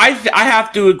 I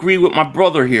have to agree with my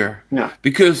brother here. Yeah.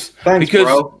 Because you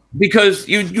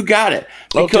got it.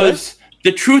 Because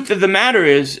the truth of the matter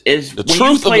is when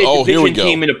you play a division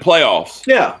team in the playoffs.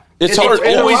 Yeah. It's hard.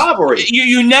 It's always rivalry.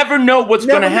 You never know what's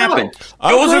going to happen.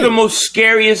 Those are the most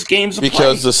scariest games of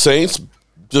because the Saints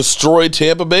destroyed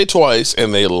Tampa Bay twice,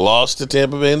 and they lost to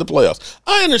Tampa Bay in the playoffs.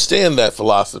 I understand that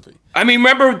philosophy. I mean,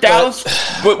 remember Dallas?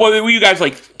 What were you guys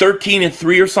like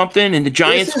 13-3 or something? And the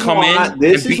Giants come in.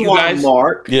 This is why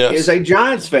Mark Yes. is a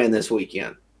Giants fan this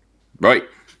weekend. Right.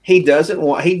 He doesn't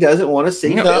want to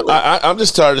see. No, I'm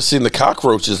just tired of seeing the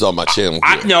cockroaches on my channel.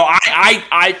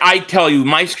 I tell you,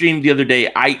 my stream the other day,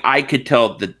 I could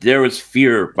tell that there was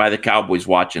fear by the Cowboys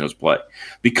watching us play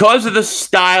because of the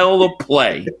style of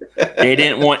play. They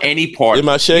didn't want any part. Am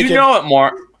I shaking? You know it,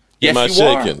 Mark. Yes, Am I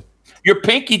shaking? Are. Your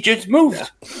pinky just moved.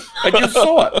 I just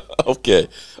saw it. Okay.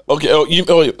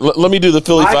 Let me do the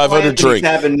Philly 500 drink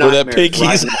where that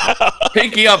pinky's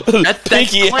pinky up. That's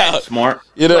pinky class, out. Smart.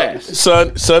 You know,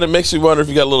 son, it makes me wonder if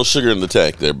you got a little sugar in the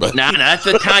tank there, but nah, that's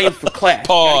Italian for class.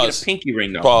 Pause. Get a pinky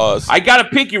ring though. Pause. I got a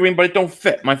pinky ring, but it don't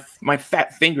fit. My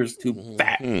fat finger's too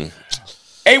fat.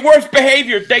 Hey, worst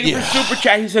behavior. Thank you for super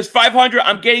chat. He says 500.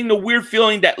 I'm getting the weird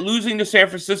feeling that losing to San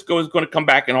Francisco is going to come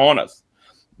back and haunt us.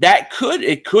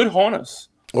 It could haunt us.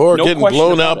 Or getting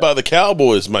blown out by the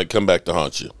Cowboys might come back to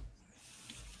haunt you.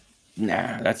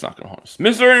 Nah, that's not going to haunt us.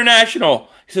 Mr. International,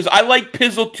 he says, I like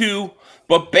Pizzle too,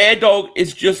 but Bad Dog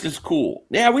is just as cool.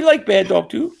 Yeah, we like Bad Dog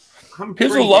too.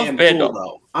 Pizzle loves Bad Dog.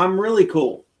 Though. I'm really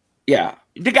cool. Yeah.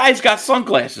 The guy's got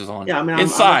sunglasses on. Yeah, I mean,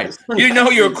 inside. You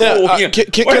know you're cool.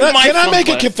 Can I make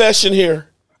a confession here?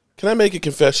 Can I make a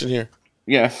confession here?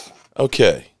 Yes.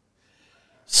 Okay.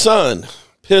 Son,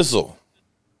 Pizzle,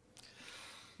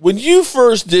 when you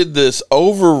first did this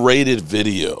overrated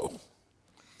video,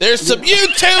 there's some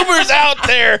YouTubers out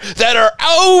there that are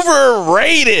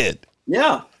overrated.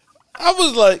 Yeah. I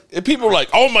was like, and people were like,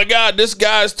 oh my God, this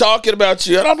guy's talking about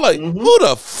you. And I'm like, who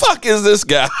the fuck is this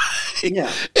guy?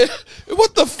 Yeah.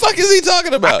 What the fuck is he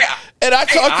talking about? And I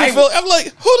talked to Philly. I'm like,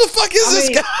 who the fuck is this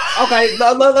guy? Okay,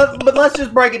 but let's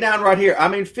just break it down right here. I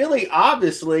mean, Philly,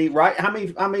 obviously, right? How many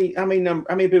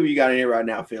people you got in here right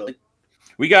now, Philly?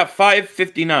 We got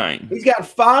 559. He's got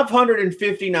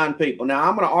 559 people. Now,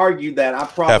 I'm going to argue that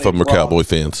half of them are Cowboy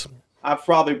fans. I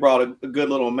probably brought a good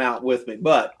little amount with me.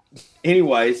 But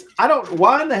anyways,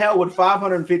 why in the hell would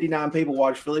 559 people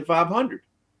watch Philly 500?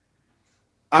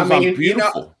 I mean,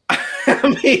 beautiful.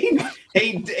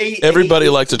 Everybody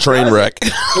likes a train wreck.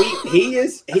 He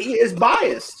is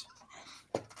biased.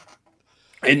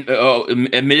 And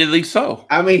admittedly so.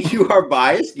 I mean, you are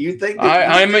biased. You think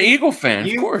I'm an Eagle fan.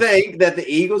 You think that the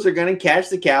Eagles are going to catch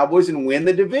the Cowboys and win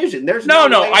the division? There's no.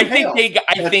 I think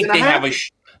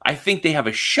they have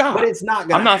a shot. But it's not going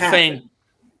to. I'm not saying.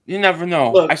 You never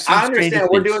know. Look, I understand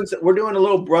we're doing a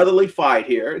little brotherly fight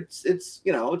here. It's it's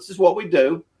just what we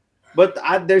do. But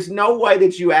there's no way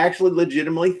that you actually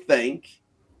legitimately think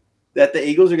that the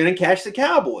Eagles are going to catch the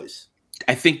Cowboys.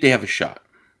 I think they have a shot.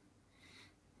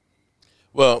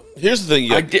 Well, here's the thing.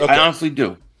 I honestly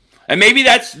do. And maybe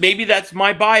that's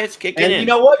my bias kicking in. And you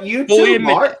know what? You too,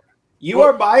 Mark. You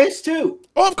are biased too.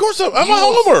 Oh, of course I'm a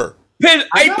homer.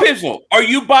 Hey, Pizzle, are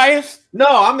you biased? No,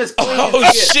 I'm as clean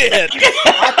as shit.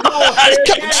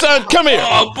 Son, come here.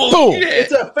 Oh, boom.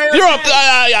 It's a fair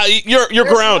You're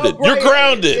grounded. You're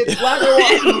grounded. It's black or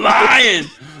white.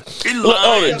 He's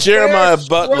lying. Jeremiah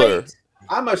Butler.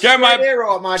 I'm a straight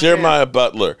arrow at my Jeremiah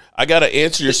Butler. I got to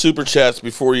answer your super chats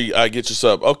before I get your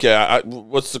sub. Okay,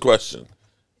 what's the question?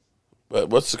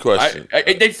 What's the question?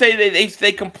 They say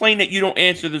they complain that you don't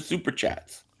answer the super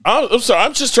chats. I'm sorry.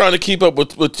 I'm just trying to keep up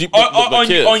with kids.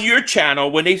 On your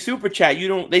channel, when they super chat,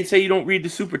 they say you don't read the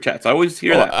super chats. I always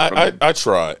hear that. I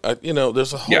try.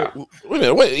 There's a whole.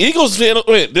 Wait. Eagles channel.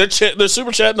 Wait, they're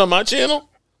super chatting on my channel.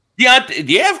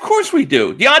 Yeah, of course we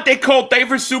do. Deontay Cole, thank you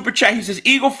for super chat. He says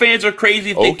Eagle fans are crazy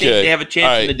if they think they have a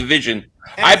chance in the division.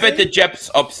 I bet the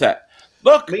Jets upset.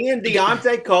 Look, me and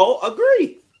Deontay Cole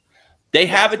agree. They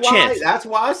have a chance. That's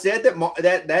why I said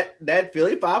that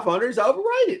Philly 500 is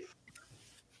overrated.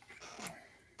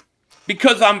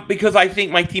 Because I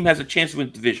think my team has a chance to win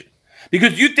the division.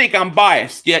 Because you think I'm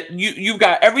biased, yet you've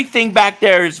got everything back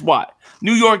there is what?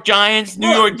 New York Giants, New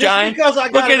York Giants. Because I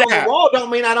got it on the wall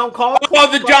don't mean I don't call it.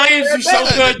 Oh, the Giants are so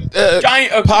good.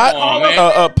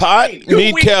 Pot,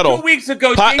 meat kettle. 2 weeks ago,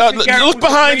 look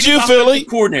behind you, Philly.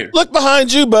 Look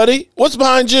behind you, buddy. What's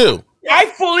behind you? I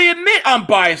fully admit I'm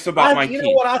biased about my team. You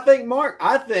know what I think, Mark?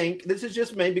 I think this is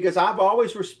just me because I've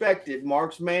always respected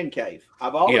Mark's man cave.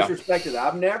 I've always respected it.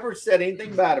 I've never said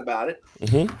anything bad about it.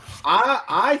 Mm-hmm.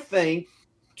 I think,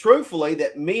 truthfully,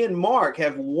 that me and Mark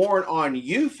have worn on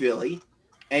you, Philly,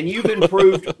 and you've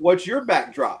improved what's your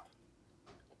backdrop.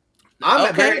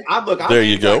 There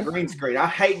you go. Green screen. I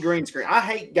hate green screen. I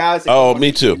hate guys.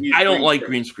 Me too. I don't like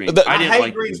green screen. I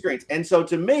hate green screens. And so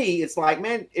to me, it's like,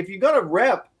 man, if you're going to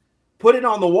rep, put it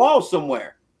on the wall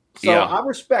somewhere. So I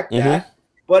respect that.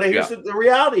 But here's the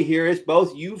reality here is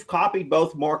you've copied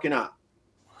both Mark and I.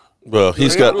 Well,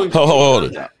 he's got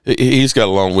hold on. He's got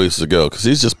a long ways to go because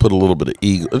he's just put a little bit of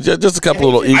ego, just a couple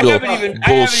little ego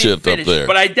bullshit up there.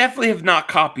 But I definitely have not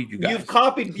copied you guys. You've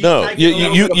copied.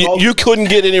 You couldn't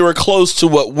get anywhere close to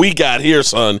what we got here,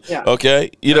 son. Yeah.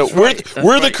 Okay,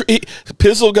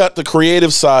 Pizzle got the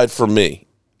creative side from me.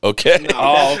 Okay,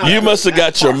 you must have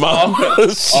got your mom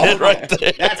shit right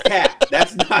there. That's cat.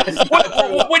 That's not.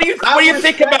 What do you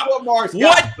think about what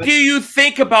do you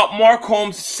think about Mark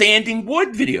Holmes sanding wood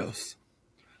videos?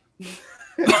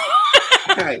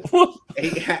 Hey,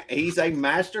 he's a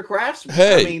master craftsman.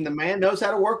 Hey. I mean, the man knows how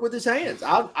to work with his hands.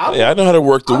 I know how to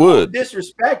work the wood.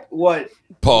 Disrespect what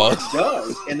Paul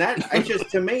does, and that it's just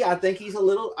to me. I think he's a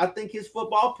little. I think his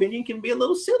football opinion can be a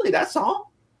little silly. That's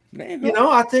all.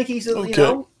 I think he's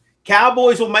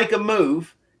Cowboys will make a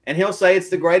move, and he'll say it's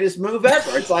the greatest move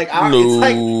ever. It's like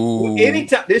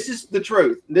anytime. This is the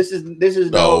truth. This is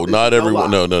not everyone.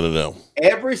 No.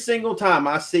 Every single time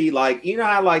I see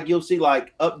how you'll see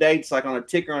updates on a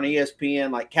ticker on ESPN,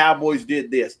 like Cowboys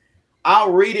did this.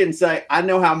 I'll read it and say, I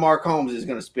know how Mark Holmes is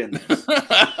going to spin this.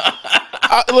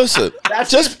 Listen,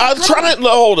 I'm trying to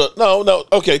hold it. No.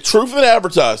 Okay, truth in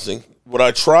advertising. What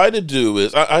I try to do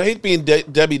is I hate being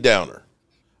Debbie Downer.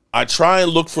 I try and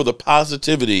look for the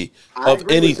positivity of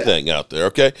anything out there,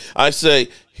 okay? I say,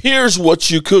 here's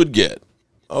what you could get,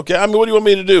 okay? I mean, what do you want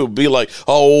me to do? Be like,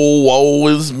 oh, woe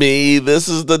is me. This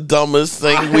is the dumbest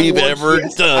thing we've ever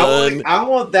done. I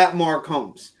want that Mark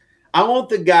Holmes. I want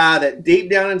the guy that deep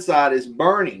down inside is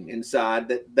burning inside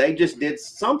that they just did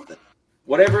something.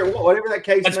 Whatever that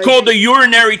case It's called the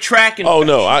urinary tract infection. Oh,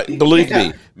 no. Believe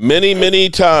me, many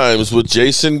times with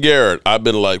Jason Garrett, I've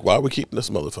been like, why are we keeping this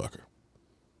motherfucker?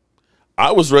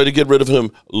 I was ready to get rid of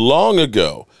him long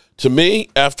ago. To me,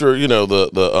 after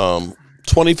the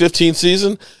 2015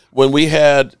 season, when we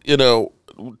had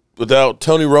without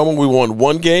Tony Romo, we won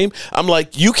one game. I'm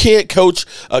like, you can't coach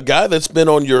a guy that's been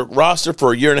on your roster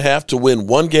for a year and a half to win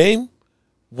one game.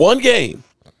 One game.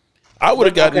 I would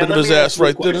have gotten rid of his ass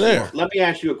right then and there. Let me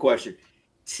ask you a question.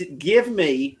 Give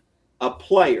me a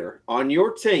player on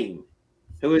your team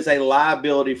who is a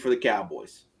liability for the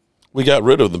Cowboys. We got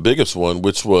rid of the biggest one,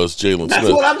 which was Jalen Smith. That's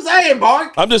what I'm saying,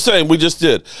 Mark. I'm just saying we just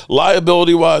did.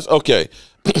 Liability-wise, okay.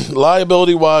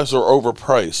 Liability-wise or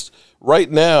overpriced. Right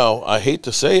now, I hate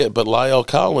to say it, but La'el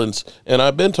Collins, and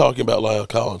I've been talking about La'el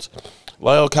Collins.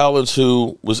 La'el Collins,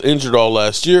 who was injured all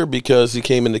last year because he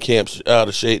came into camps out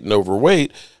of shape and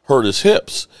overweight, hurt his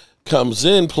hips, comes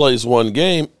in, plays one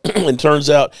game, and turns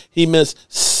out he missed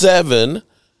seven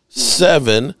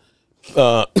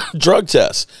drug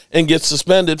tests and gets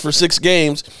suspended for 6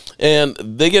 games, and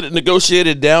they get it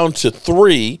negotiated down to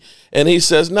 3, and he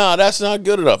says, nah, that's not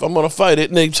good enough. I'm going to fight it.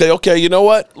 And they say, okay, you know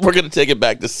what? We're going to take it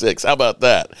back to 6. How about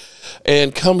that?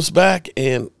 And comes back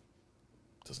and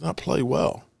does not play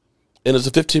well. And it's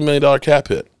a $15 million cap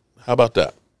hit. How about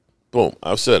that? Boom.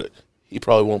 I've said it. He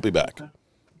probably won't be back.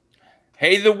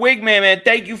 Hey, the Wig Man,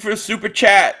 thank you for the super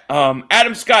chat.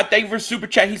 Adam Scott, thank you for the super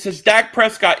chat. He says Dak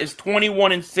Prescott is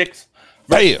 21-6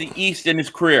 versus the East in his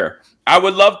career. I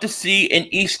would love to see an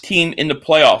East team in the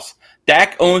playoffs.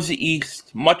 Dak owns the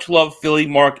East. Much love, Philly,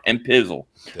 Mark, and Pizzle.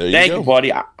 Thank you,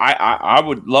 buddy. I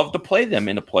would love to play them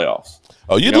in the playoffs.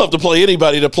 Oh, you'd love to play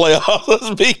anybody to playoffs.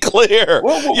 Let's be clear.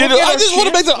 I just want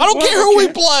to make that. I don't care who we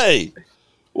play.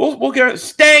 We'll get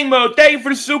Staying Mode. Thank you for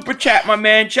the super chat, my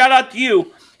man. Shout out to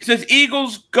you. He says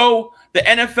Eagles go. The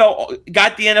NFL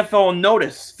got the NFL on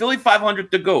notice. Philly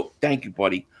 500 to go. Thank you,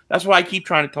 buddy. That's why I keep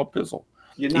trying to tell Pizzle.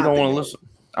 You don't want to listen.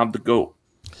 I'm the GOAT.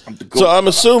 So I'm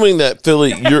assuming that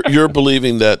Philly, you're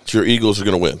believing that your Eagles are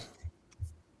going to win.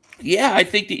 Yeah, I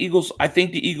think the Eagles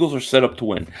are set up to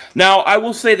win. Now, I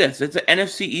will say this: it's an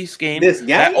NFC East game. This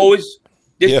game,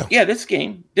 this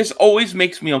game. This always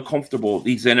makes me uncomfortable.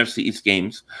 These NFC East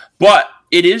games, but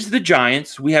it is the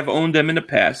Giants. We have owned them in the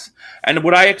past, and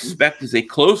what I expect is a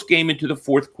close game into the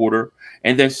fourth quarter,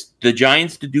 and then the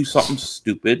Giants to do something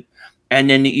stupid, and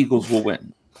then the Eagles will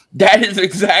win. That is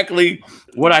exactly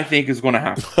what I think is going to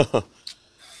happen.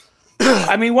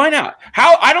 I mean, why not?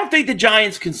 I don't think the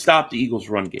Giants can stop the Eagles'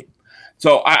 run game.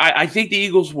 So I think the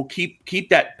Eagles will keep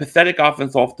that pathetic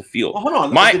offense off the field. Well, hold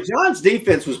on. The Giants'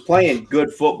 defense was playing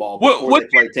good football before they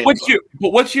played Tampa.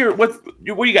 What do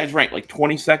you guys rank? Like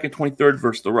 22nd, 23rd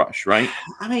versus the rush, right?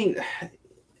 I mean,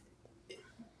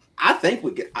 I think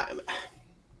we could.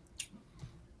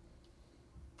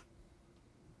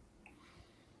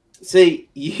 See,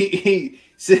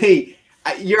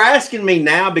 you're asking me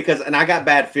now because, and I got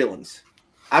bad feelings.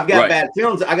 I've got bad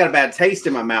feelings. I got a bad taste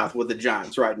in my mouth with the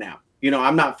Giants right now.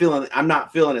 I'm not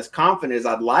feeling as confident as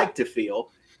I'd like to feel.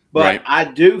 But I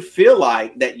do feel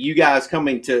like that you guys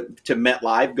coming to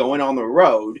MetLife, going on the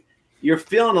road, you're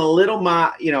feeling a little,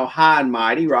 high and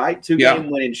mighty, right? 2-game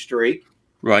winning streak,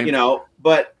 right?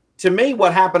 But to me,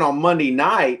 what happened on Monday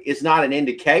night is not an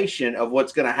indication of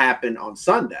what's going to happen on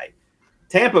Sunday.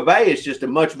 Tampa Bay is just a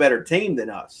much better team than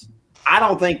us. I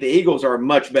don't think the Eagles are a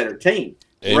much better team,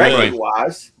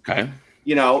 record-wise. Okay.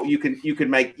 You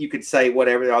could say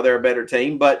whatever, they're a better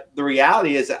team, but the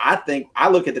reality is that I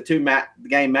look at the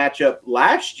game matchup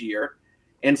last year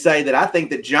and say that I think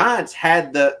the Giants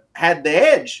had the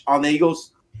edge on the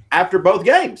Eagles after both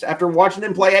games, after watching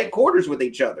them play 8 quarters with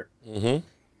each other. Mm-hmm.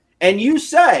 And you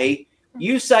say,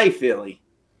 Philly,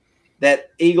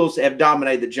 that Eagles have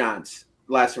dominated the Giants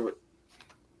last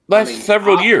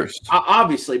several years.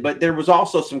 Obviously, but there was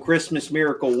also some Christmas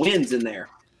miracle wins in there.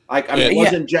 It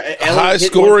wasn't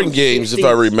high-scoring games, if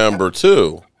I remember,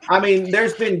 too. I mean,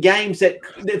 there's been games that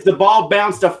if the ball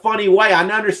bounced a funny way, I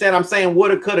understand I'm saying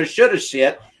woulda, coulda, shoulda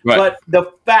shit, but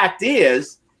the fact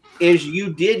is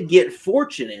you did get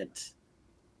fortunate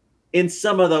in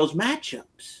some of those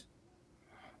matchups.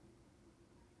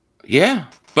 Yeah,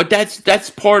 but that's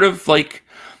part of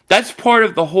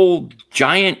the whole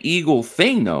Giant Eagle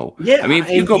thing, though. Yeah, I mean, if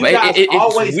you go back, it's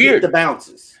always weird. Get the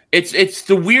bounces. It's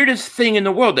the weirdest thing in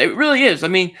the world. It really is. I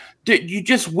mean, you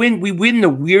just win. We win the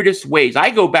weirdest ways. I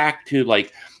go back to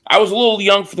I was a little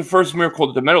young for the first Miracle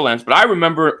at the Meadowlands, but I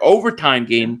remember overtime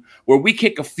game where we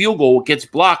kick a field goal, it gets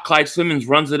blocked. Clyde Simmons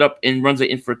runs it up and runs it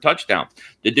in for a touchdown.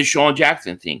 The Deshaun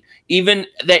Jackson thing. Even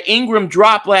the Ingram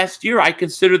drop last year, I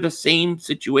consider the same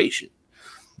situation.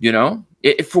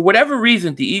 For whatever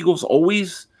reason, the Eagles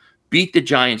always beat the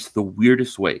Giants the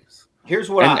weirdest ways. Here's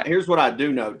what I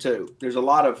do know too. There's a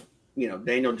lot of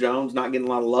Daniel Jones not getting a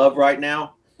lot of love right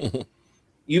now.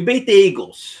 You beat the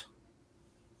Eagles,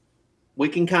 we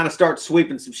can kind of start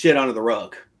sweeping some shit under the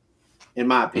rug, in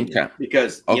my opinion,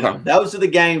 because those are the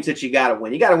games that you got to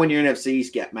win. You got to win your NFC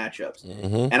East matchups,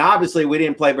 and obviously we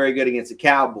didn't play very good against the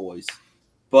Cowboys,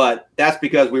 but that's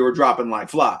because we were dropping like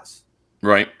flies.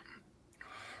 Right.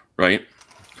 Let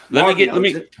me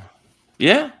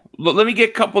get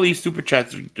a couple of these super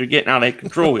chats. They're getting out of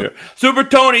control here. Super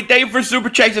Tony, thank you for super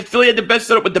chats. Philly had the best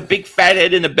setup with the big fat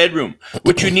head in the bedroom,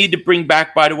 which you need to bring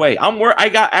back. By the way, I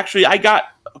got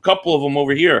a couple of them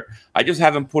over here. I just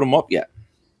haven't put them up yet.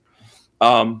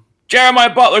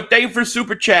 Jeremiah Butler, thank you for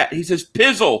super chat. He says,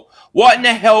 Pizzle, what in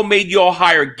the hell made y'all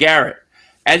hire Garrett?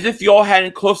 As if y'all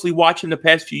hadn't closely watched him the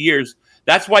past few years.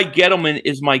 That's why Gettleman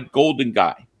is my golden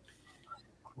guy.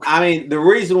 I mean, the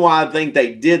reason why I think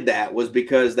they did that was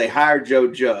because they hired Joe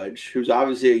Judge, who's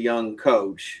obviously a young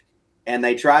coach, and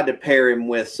they tried to pair him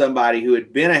with somebody who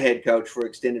had been a head coach for an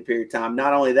extended period of time.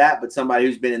 Not only that, but somebody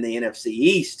who's been in the NFC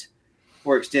East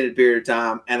for an extended period of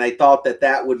time, and they thought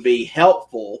that would be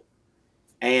helpful,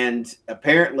 and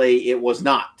apparently it was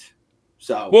not.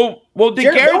 So, well,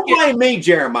 don't blame me,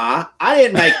 Jeremiah. I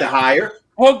didn't make the hire.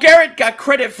 Well, Garrett got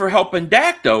credit for helping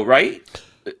Dak, though, right?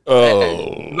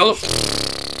 Oh.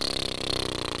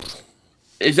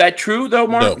 Is that true, though,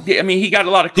 Mark? No. I mean, he got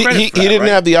a lot of credit for that, he didn't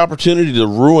have the opportunity to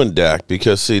ruin Dak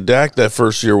because, see, Dak that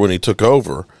first year when he took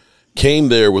over came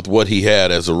there with what he had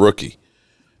as a rookie.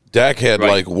 Dak had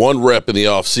like 1 rep in the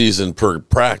offseason per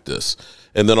practice,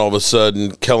 and then all of a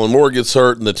sudden Kellen Moore gets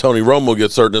hurt and then Tony Romo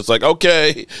gets hurt, and it's like,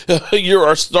 okay, you're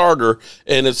our starter,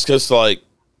 and it's just like,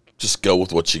 just go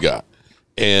with what you got.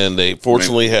 And they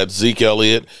fortunately had Zeke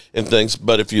Elliott and things,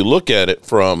 but if you look at it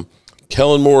from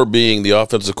Kellen Moore being the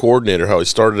offensive coordinator, how he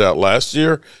started out last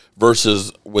year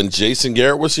versus when Jason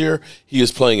Garrett was here, he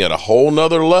is playing at a whole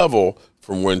nother level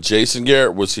from when Jason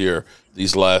Garrett was here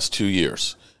these last 2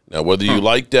 years. Now, whether you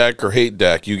like Dak or hate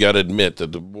Dak, you got to admit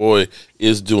that the boy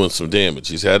is doing some damage.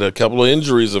 He's had a couple of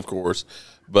injuries, of course,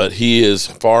 but he is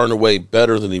far and away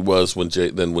better than he was when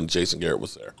Jason Garrett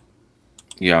was there.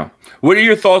 Yeah. What are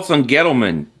your thoughts on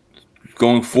Gettleman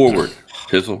going forward,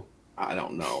 Pizzle? I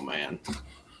don't know, man.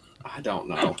 I don't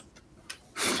know.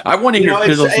 I want to hear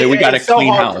Pizzle say we got a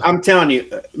clean house. I'm telling you,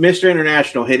 Mr.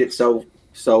 International hit it so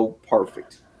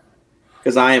perfect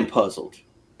because I am puzzled.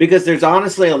 Because there's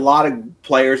honestly a lot of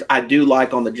players I do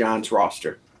like on the Giants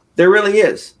roster. There really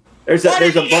is. There's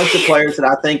a bunch of players that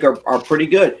I think are pretty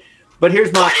good. But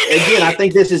again, I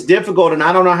think this is difficult, and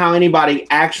I don't know how anybody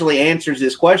actually answers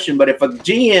this question, but if a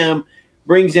GM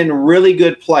brings in really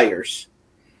good players,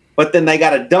 but then they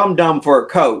got a dum-dum for a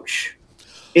coach,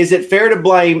 is it fair to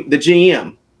blame the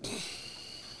GM?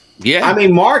 Yeah. I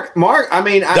mean, Mark,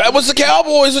 that was the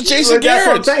Cowboys with Jason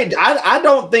Garrett. That's what I'm saying. I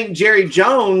don't think Jerry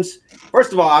Jones –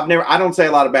 first of all, I don't say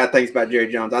a lot of bad things about Jerry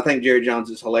Jones. I think Jerry Jones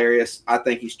is hilarious. I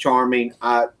think he's charming.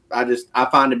 I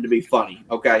find him to be funny.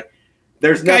 Okay.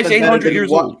 There's nothing Guy's 800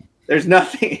 years old. There's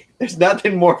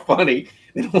nothing more funny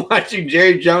than watching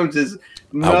Jerry Jones's.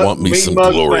 I want me some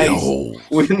glory hole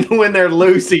when they're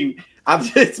losing.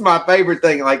 It's my favorite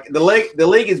thing. Like the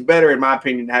league is better in my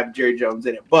opinion to have Jerry Jones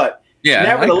in it. But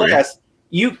nevertheless,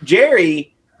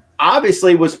 Jerry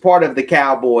obviously was part of the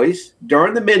Cowboys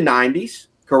during the mid-90s.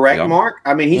 Correct, Mark?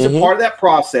 I mean, he's a part of that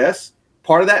process,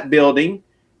 part of that building.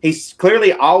 He's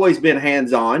clearly always been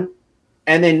hands-on.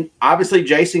 And then obviously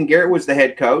Jason Garrett was the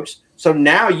head coach. So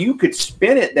now you could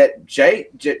spin it that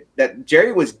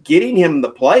Jerry was getting him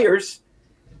the players,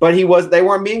 but they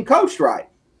weren't being coached right.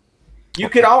 You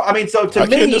could so to me, I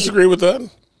can't disagree with that.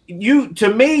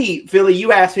 To me, Philly,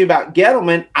 you asked me about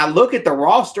Gettleman. I look at the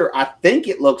roster. I think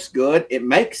it looks good. It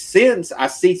makes sense. I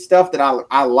see stuff that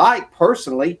I like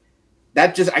personally. I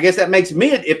guess that makes me,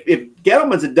 if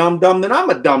Gettleman's a dumb, then I'm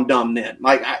a dumb then.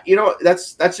 Like,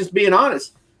 that's just being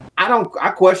honest.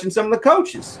 I question some of the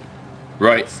coaches.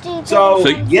 Right. So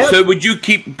would you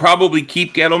probably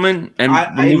keep Gettleman and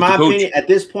in my opinion, at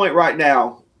this point right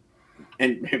now,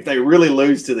 and if they really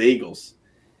lose to the Eagles,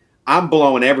 I'm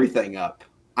blowing everything up.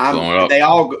 They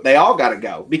all got to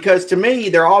go, because to me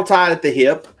they're all tied at the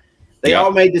hip. They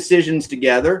all made decisions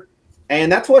together,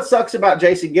 and that's what sucks about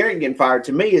Jason Garrett getting fired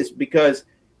to me, is because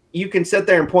you can sit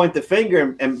there and point the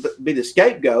finger and be the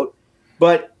scapegoat,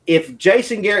 but if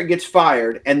Jason Garrett gets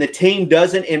fired and the team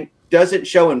doesn't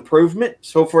show improvement,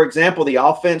 so for example the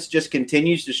offense just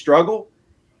continues to struggle,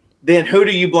 then who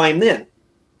do you blame then?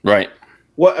 Right.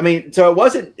 So it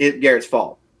wasn't Garrett's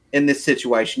fault in this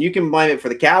situation. You can blame it for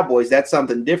the Cowboys. That's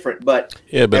something different. But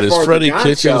is Freddie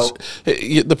Kitchens?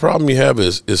 The problem you have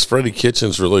is Freddie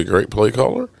Kitchens really a great play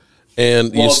caller,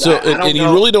 and you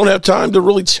really don't have time to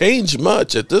really change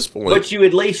much at this point. But you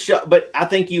at least but I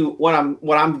think what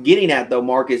I'm getting at though,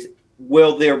 Mark, is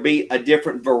will there be a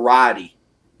different variety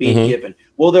being given?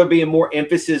 Will there be a more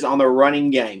emphasis on the running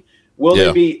game? Will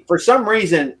there be, for some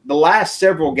reason, the last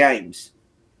several games,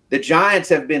 the Giants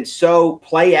have been so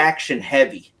play action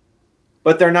heavy,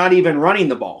 but they're not even running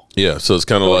the ball. Yeah, so it's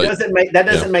kind of like that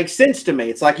doesn't make sense to me.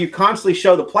 It's like you constantly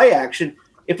show the play action.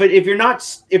 If you're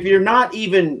not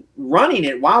even running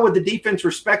it, why would the defense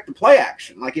respect the play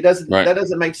action? Like that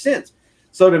doesn't make sense.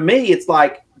 So to me, it's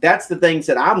like that's the things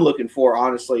that I'm looking for.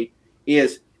 Honestly,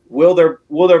 is will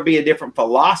there be a different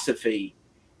philosophy,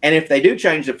 and if they do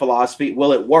change the philosophy,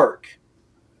 will it work?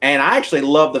 And I actually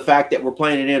love the fact that we're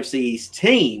playing an NFC East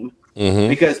team,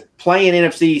 because playing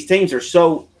NFC East teams are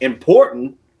so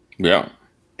important. Yeah.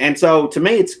 And so to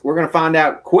me, we're going to find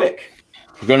out quick.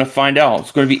 We're going to find out.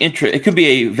 It's going to be interesting. It could be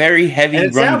a very heavy run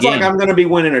game. And it sounds like I'm going to be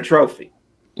winning a trophy.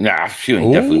 Nah, she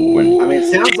ain't definitely winning. I mean,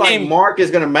 it sounds like Mark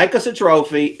is going to make us a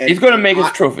trophy. He's going to make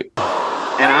us a trophy.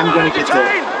 And I'm going to get to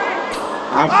it.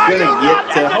 I'm going to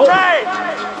get to hold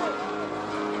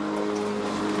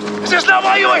it. Is this not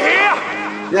why you were here?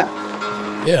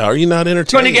 Yeah, are you not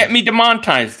entertained? Going to get me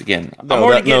demonetized again.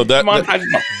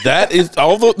 That is,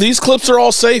 although these clips are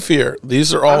all safe here.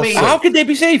 These are all safe. How could they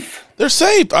be safe? They're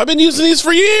safe. I've been using these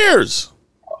for years.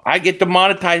 I get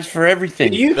demonetized for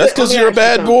everything. That's because you're a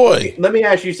bad boy. Let me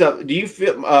ask you something. Do you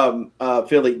feel,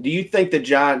 Philly, do you think the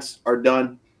Giants are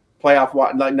done playoff?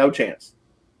 Like, no chance?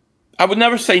 I would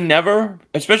never say never,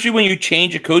 especially when you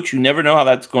change a coach. You never know how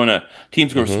team's going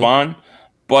to respond.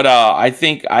 But I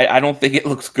don't think it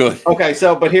looks good. Okay,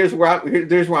 but here's where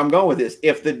I'm going with this.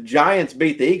 If the Giants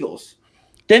beat the Eagles,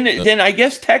 then I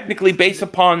guess technically, based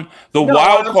upon the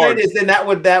wild card, then that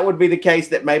would be the case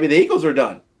that maybe the Eagles are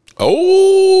done.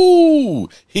 Oh,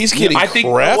 he's getting crafty.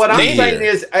 What I'm saying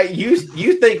is,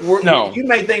 you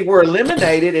may think we're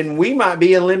eliminated, and we might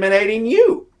be eliminating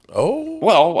you. Oh,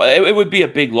 well, it would be a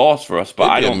big loss for us, but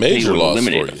I don't think it would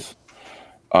eliminate us.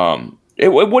 It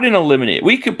wouldn't eliminate.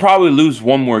 We could probably lose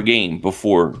one more game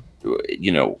before,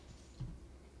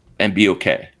 and be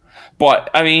okay.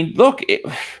 But I mean, look,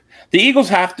 the Eagles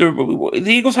have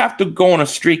to go on a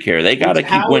streak here. They got to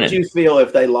keep winning. How would you feel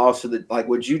if they lost to the? Like,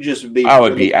 would you just be? I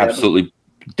would be absolutely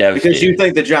devastated because you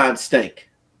think the Giants stink.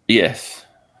 Yes,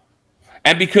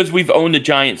 and because we've owned the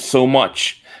Giants so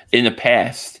much in the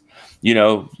past.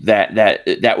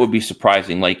 That would be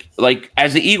surprising. Like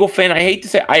as an Eagle fan, I hate to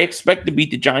say, I expect to beat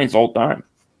the Giants all the time.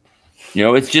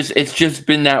 It's just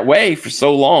been that way for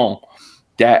so long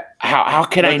that how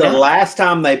can I? The last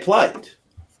time they played.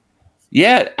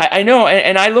 Yeah, I know,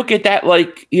 and I look at that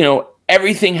like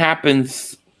everything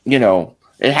happens.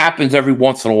 It happens every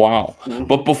once in a while. Mm-hmm.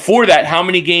 But before that, how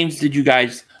many games did you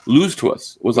guys lose to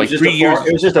us? It was like 3 years.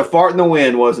 It was just a fart in the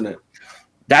wind, wasn't it?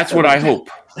 That's what I hope.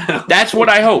 That's what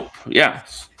I hope. Yeah.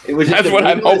 It was just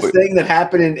a thing that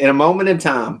happened in a moment in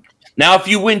time. Now, if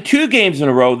you win 2 games in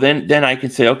a row, then I can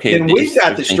say, okay. Then we've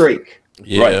got the streak.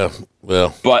 Yeah, right.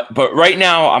 Well, but right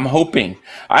now I'm hoping.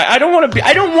 I don't want to be.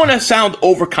 I don't want to sound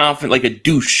overconfident, like a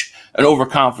douche, and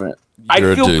overconfident. I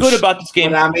feel good about this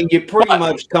game. But, I mean, you pretty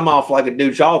much come off like a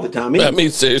douche all the time. I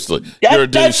mean, seriously, you're a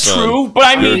douche, that's son. true. But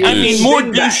I mean more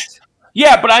douche.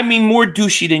 Yeah, but I mean more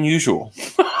douchey than usual.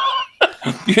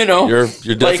 You know,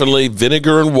 you're definitely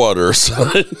vinegar and water,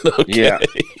 son. Okay. Yeah,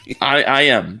 I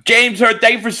am. James Hurt,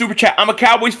 thank you for super chat. I'm a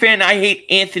Cowboys fan. I hate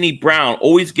Anthony Brown.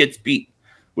 Always gets beat.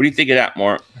 What do you think of that,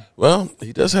 Mark? Well,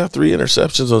 he does have 3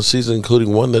 interceptions on the season,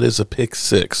 including one that is a pick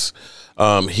 6.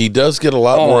 He does get a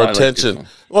lot more attention.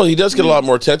 Well, he does get a lot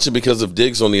more attention because of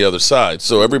Diggs on the other side.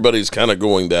 So everybody's kind of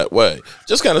going that way.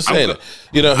 Just kind of saying it.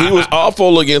 You know, he was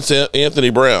awful against Anthony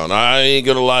Brown. I ain't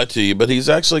going to lie to you, but he's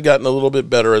actually gotten a little bit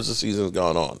better as the season's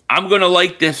gone on. I'm going to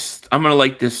like this. This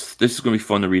is going to be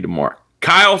fun to read tomorrow.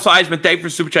 Kyle Seisman, thank you for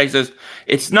super chat. He says,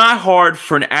 it's not hard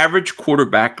for an average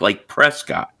quarterback like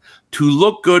Prescott to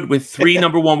look good with 3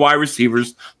 number 1 wide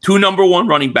receivers, 2 number 1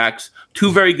 running backs,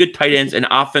 2 very good tight ends, and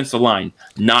offensive line.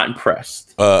 Not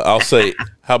impressed. I'll say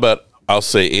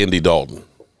Andy Dalton.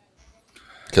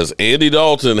 Because Andy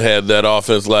Dalton had that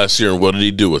offense last year, and what did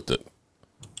he do with it?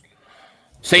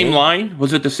 Same line?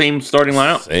 Was it the same starting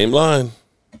lineup? Same line.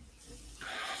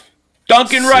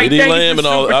 Duncan Wright, thank you for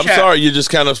super I'm chat. sorry, you're just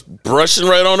kind of brushing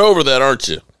right on over that, aren't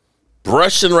you?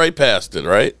 Brushing right past it,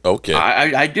 right? Okay.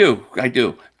 I do.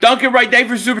 Duncan Wright, thank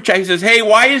you for super chat. He says, hey,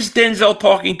 why is Denzel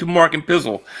talking to Mark and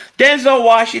Pizzle? Denzel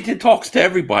Washington talks to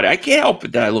everybody. I can't help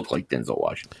it that I look like Denzel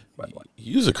Washington, by the way.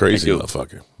 He's a crazy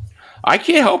motherfucker. I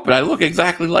can't help it. I look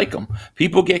exactly like him.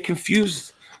 People get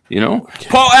confused, you know? Okay.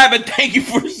 Paul Abbott, thank you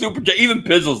for the super chat. Even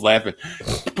Pizzle's laughing.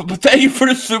 But thank you for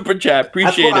the super chat.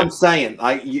 Appreciate it. That's what I'm saying.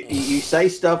 Like you say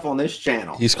stuff on this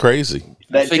channel. He's crazy.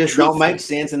 That just don't make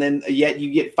sense, and then yet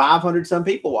you get 500 some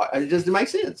people watch. It doesn't make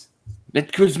sense.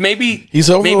 Because maybe he's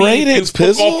overrated,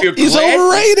 Pizzle. He's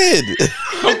overrated.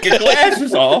 Don't get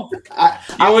glasses off.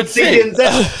 I would see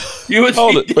Denzel. You would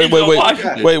hold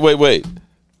it. Wait.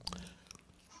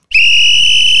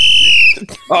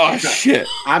 Oh shit!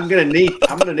 I'm gonna need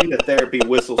a therapy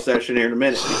whistle session here in a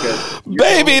minute because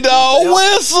baby doll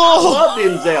whistle. I love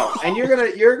Denzel, and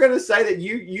you're gonna say that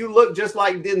you look just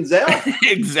like Denzel.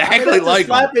 Exactly like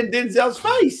slap in Denzel's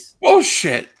face.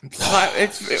 Bullshit!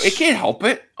 It can't help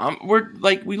it.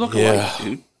 We look alike,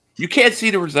 dude. You can't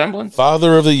see the resemblance.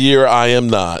 Father of the year, I am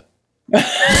not.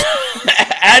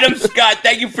 Adam Scott,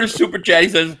 thank you for the super chat. He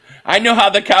says, I know how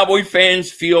the Cowboy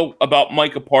fans feel about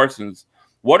Micah Parsons.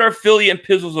 What are Philly and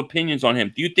Pizzle's opinions on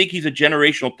him? Do you think he's a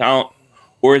generational talent,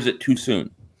 or is it too soon?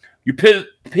 Your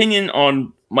opinion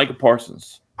on Micah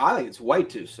Parsons? I think it's way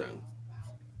too soon.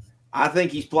 I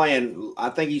think he's playing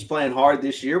hard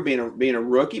this year, being a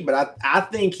rookie. But I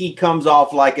think he comes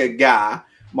off like a guy.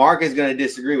 Mark is going to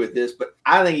disagree with this, but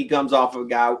I think he comes off of a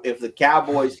guy. If the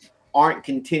Cowboys aren't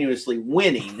continuously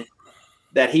winning,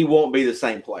 that he won't be the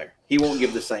same player. He won't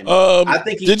give the same. I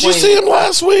think. Did you see him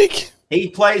last week? He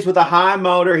plays with a high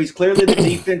motor. He's clearly the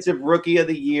defensive rookie of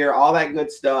the year, all that good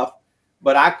stuff.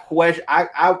 But I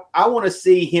want to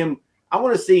see him. I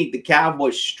want to see the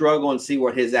Cowboys struggle and see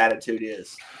what his attitude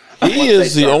is. He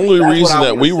is the only reason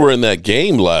that we were in that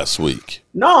game last week.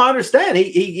 No, I understand.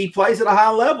 He plays at a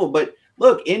high level, but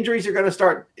look, injuries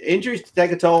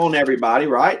take a toll on everybody,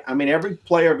 right? I mean, every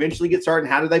player eventually gets hurt, and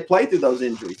how do they play through those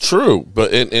injuries? True,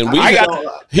 but let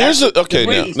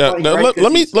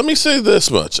me say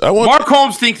this much. Mark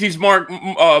Holmes thinks he's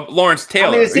Lawrence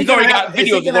Taylor. I mean, he's already got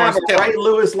videos of Lawrence Taylor. Ray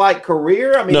Lewis-like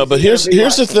career. I mean, no, but here's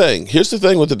the thing. Here's the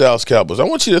thing with the Dallas Cowboys. I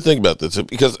want you to think about this,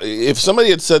 because if somebody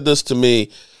had said this to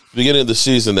me beginning of the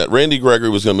season, that Randy Gregory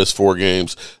was going to miss 4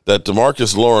 games, that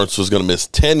DeMarcus Lawrence was going to miss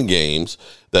 10 games,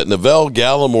 that Neville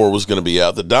Gallimore was going to be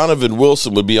out, that Donovan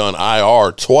Wilson would be on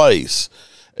IR twice,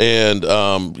 and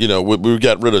we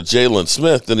got rid of Jalen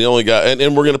Smith, and the only guy,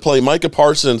 and we're going to play Micah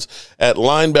Parsons at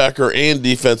linebacker and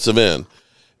defensive end.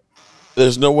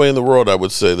 There's no way in the world I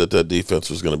would say that defense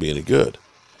was going to be any good.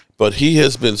 But he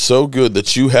has been so good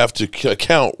that you have to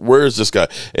count, where is this guy?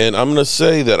 And I'm going to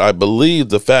say that I believe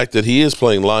the fact that he is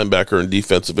playing linebacker and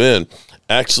defensive end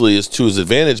actually is to his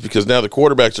advantage, because now the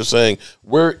quarterbacks are saying,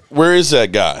 where is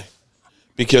that guy?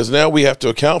 Because now we have to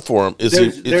account for him.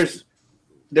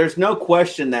 There's no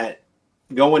question that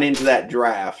going into that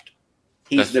draft,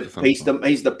 he's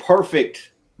the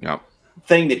perfect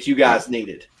thing that you guys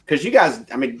needed. Because you guys,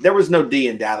 I mean, there was no D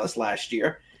in Dallas last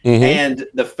year. Mm-hmm. And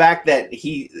the fact that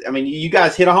you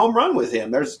guys hit a home run with him.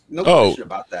 There's no question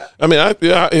about that. I mean, I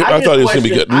thought he was going to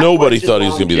be good. Nobody thought he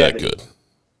was going to be that good.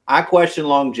 I question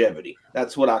longevity.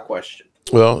 That's what I question.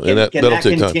 Well, and that'll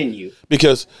take continue? time.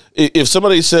 Because if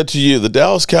somebody said to you, the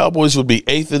Dallas Cowboys would be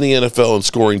 8th in the NFL in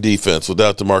scoring defense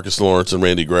without DeMarcus Lawrence and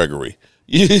Randy Gregory,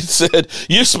 you said,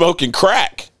 you're smoking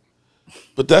crack.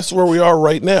 But that's where we are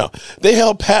right now. They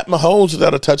held Pat Mahomes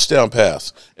without a touchdown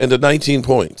pass and to 19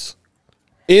 points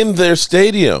in their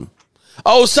stadium.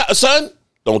 Oh, son,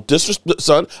 don't disrespect,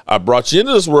 son. I brought you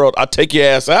into this world. I'll take your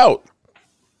ass out.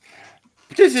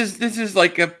 This is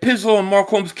like a Pizzle and Mark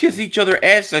Holmes kiss each other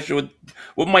ass session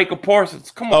with Michael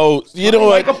Parsons. Come on. Oh, you know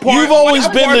what? You've always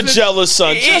been the jealous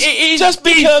son. Just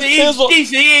because Pizzle.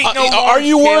 Are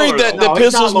you worried that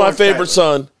Pizzle's my favorite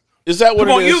son? Is that what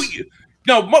it is?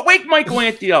 No, wake Michael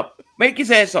Anthony up. Wake his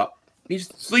ass up. He's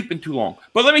sleeping too long.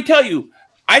 But let me tell you,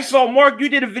 I saw, Mark, you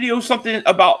did a video something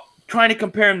about trying to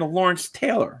compare him to Lawrence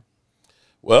Taylor.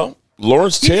 Well,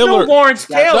 Lawrence Taylor. No Lawrence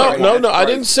Taylor. No. I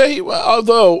didn't say.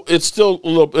 Although it's still a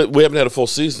little bit. We haven't had a full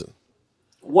season.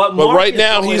 But right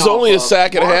now he's only a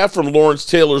sack and a half from Lawrence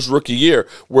Taylor's rookie year,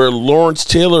 where Lawrence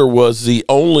Taylor was the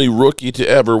only rookie to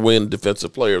ever win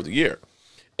Defensive Player of the Year.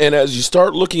 And as you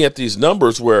start looking at these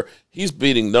numbers, where he's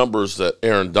beating numbers that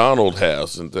Aaron Donald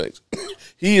has and things,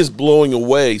 he is blowing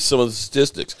away some of the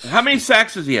statistics. How many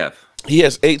sacks does he have? He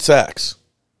has 8 sacks.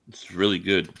 It's really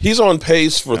good. He's on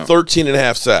pace for 13 and a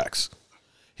half sacks.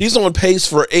 He's on pace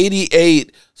for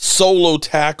 88 solo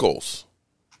tackles.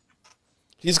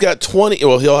 He's got 20.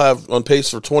 Well, he'll have on pace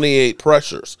for 28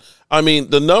 pressures. I mean,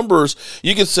 the numbers,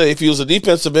 you could say if he was a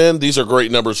defensive end, these are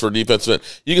great numbers for a defensive end.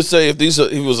 You could say if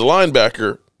he was a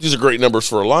linebacker, these are great numbers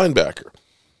for a linebacker.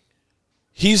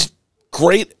 He's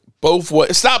great both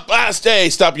ways. Stop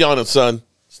yawning, son.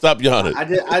 Stop yawning.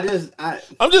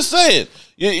 I'm just saying.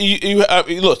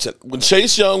 Listen, when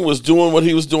Chase Young was doing what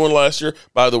he was doing last year,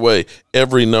 by the way,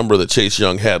 every number that Chase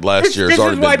Young had last year has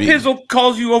already been beaten. This is why Pizzle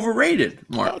calls you overrated,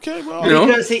 Mark. Okay, well.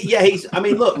 Because I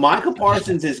mean, look, Michael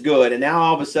Parsons is good, and now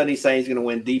all of a sudden he's saying he's going to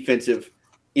win defensive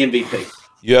MVP.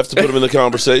 You have to put him in the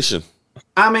conversation.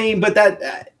 I mean, but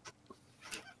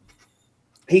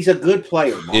he's a good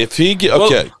player, Mark. If he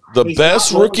the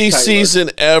best rookie season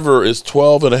ever is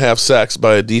 12 and a half sacks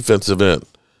by a defensive end.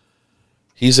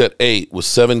 He's at 8 with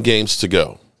 7 games to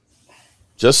go.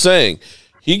 Just saying.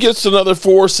 He gets another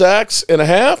 4 sacks and a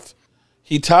half.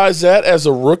 He ties that as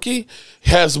a rookie.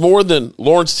 Has more than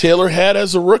Lawrence Taylor had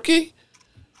as a rookie.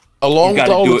 Along with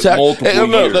all the tackles.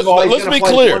 Let's be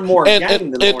clear.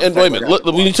 And wait a minute.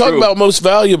 When you talk about most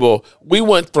valuable, we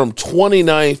went from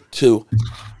 29th to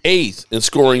 8th in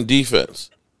scoring defense.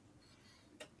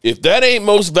 If that ain't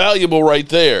most valuable right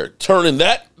there, turning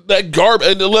that garbage.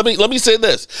 And let me say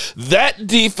this: that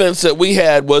defense that we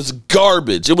had was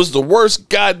garbage. It was the worst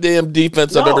goddamn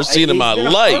defense I've ever seen in my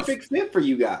life. Perfect fit for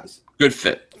you guys. Good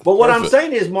fit. But what I'm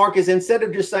saying is, Mark, is instead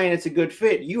of just saying it's a good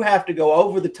fit, you have to go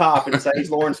over the top and say he's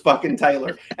Lawrence fucking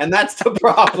Taylor, and that's the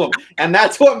problem. And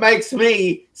that's what makes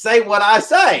me say what I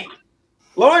say.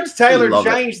 Lawrence Taylor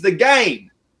changed the game.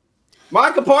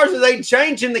 Michael Parsons ain't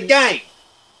changing the game.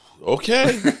 Okay.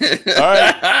 All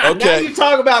right. Okay. Now you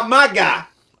talk about my guy.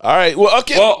 All right. Well,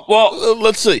 okay. Well,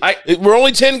 let's see. We're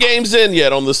only 10 games in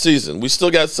yet on the season. We still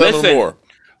got 7 more.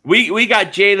 We got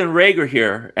Jalen Reagor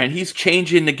here, and he's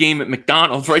changing the game at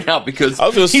McDonald's right now because I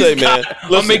was going to say, man,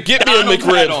 listen, get me a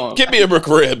McRib. Get me a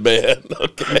McRib, man.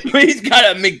 Okay. He's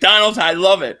got a McDonald's. I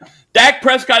love it. Dak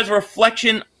Prescott is a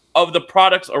reflection of the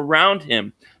products around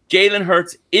him. Jalen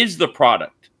Hurts is the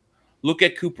product. Look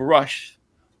at Cooper Rush.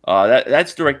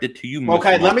 That's directed to you.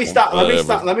 Okay, let me stop.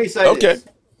 Let me say this.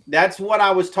 That's what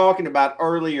I was talking about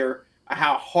earlier,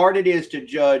 how hard it is to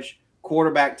judge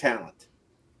quarterback talent.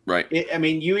 Right. I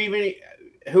mean, I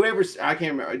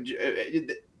can't remember.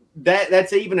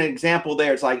 That's even an example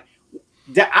there. It's like,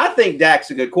 I think Dak's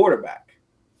a good quarterback.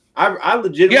 I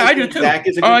legitimately think Dak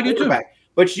is a good quarterback.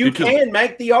 But you can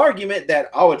make the argument that,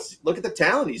 look at the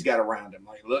talent he's got around him.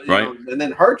 Like, look, right. And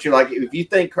then Hurts, you're like, if you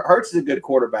think Hurts is a good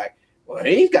quarterback, well,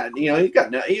 he's got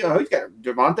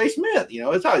Devontae Smith.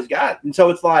 That's all he's got. And so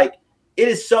it's like, it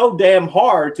is so damn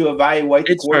hard to evaluate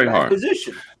the quarterback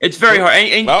position. It's very hard.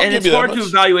 And it's hard to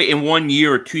evaluate in 1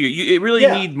 year or 2 years. You really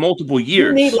need multiple years.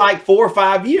 You need like 4 or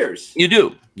 5 years. You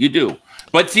do.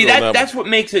 But see, that's what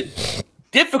makes it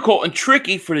difficult and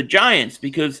tricky for the Giants,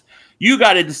 because you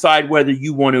got to decide whether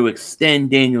you want to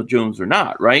extend Daniel Jones or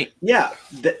not, right? Yeah,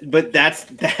 but that's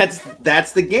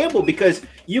the gamble, because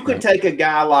you could take a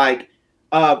guy like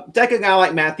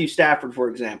Matthew Stafford, for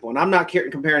example, and I'm not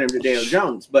comparing him to Daniel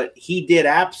Jones, but he did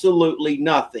absolutely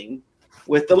nothing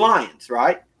with the Lions,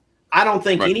 right? I don't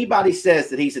think anybody says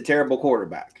that he's a terrible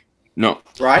quarterback. No,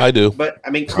 right? I do, but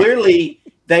I mean, clearly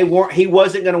he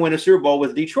wasn't going to win a Super Bowl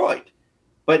with Detroit.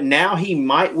 but now he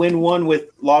might win one with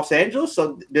Los Angeles.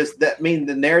 So does that mean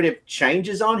the narrative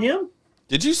changes on him?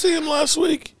 Did you see him last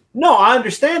week? No, I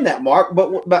understand that, Mark.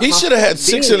 But he should have had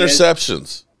 6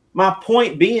 interceptions. My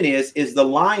point being is the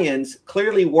Lions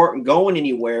clearly weren't going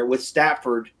anywhere with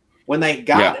Stafford when they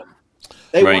got him.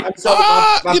 They weren't. So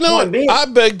my point being, I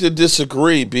beg to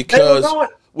disagree because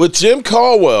with Jim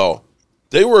Caldwell,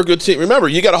 they were a good team. Remember,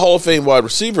 you got a Hall of Fame wide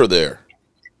receiver there.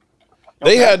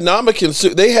 They had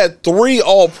Ndamukong. They had 3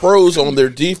 All-Pros on their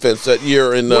defense that year.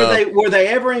 Were they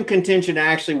ever in contention to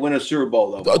actually win a Super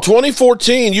Bowl though?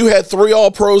 2014, you had 3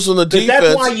 All-Pros on the defense.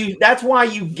 That's why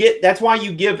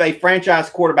you give a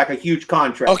franchise quarterback a huge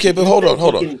contract. Okay, but hold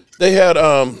on. They had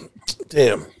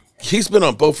he's been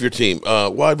on both your team.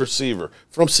 Wide receiver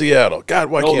from Seattle.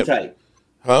 God, why Golden can't? Tate.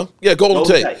 Huh? Yeah, Golden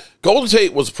Tate. Golden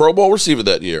Tate was a Pro Bowl receiver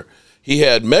that year. He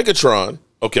had Megatron.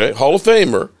 Okay, Hall of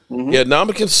Famer. He had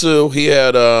Ndamukong Suh. He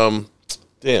had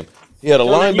he had a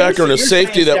linebacker and a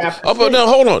safety that. Oh, but no,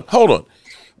 hold on.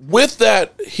 With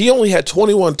that, he only had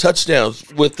 21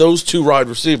 touchdowns with those 2 wide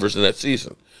receivers in that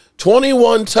season.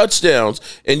 21 touchdowns,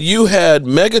 and you had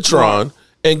Megatron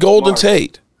and Golden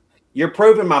Tate. You're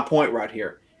proving my point right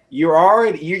here. You're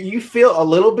already you feel a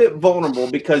little bit vulnerable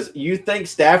because you think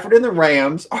Stafford and the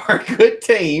Rams are a good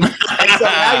team. And so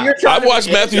now you're trying I've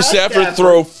watched Matthew Stafford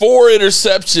throw 4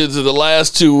 interceptions in the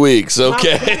last 2 weeks.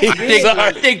 Okay,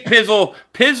 I think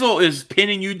Pizzle is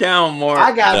pinning you down more.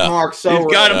 I got Mark so he's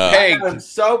got him pegged.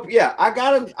 I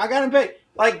got him pegged.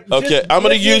 Like, okay, I'm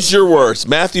going to use your words.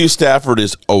 Matthew Stafford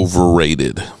is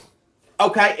overrated.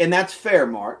 Okay, and that's fair,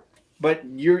 Mark. But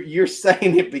you're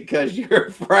saying it because you're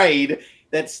afraid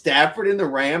that Stafford and the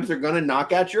Rams are going to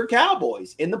knock out your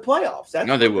Cowboys in the playoffs. That's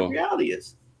what the reality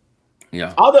is.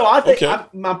 Yeah. Although I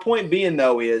think my point being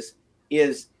though is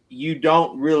you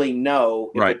don't really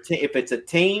know if it's a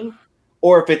team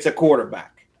or if it's a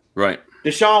quarterback. Right.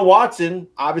 Deshaun Watson,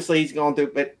 obviously he's going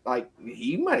through, but like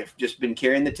he might have just been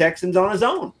carrying the Texans on his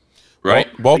own. Right.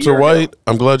 Walter White,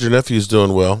 I'm glad your nephew's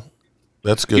doing well.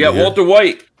 That's good. Yeah, Walter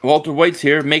White. Walter White's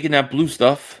here making that blue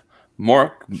stuff.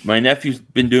 Mark, my nephew's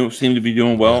seem to be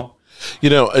doing well. You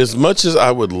know, as much as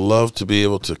I would love to be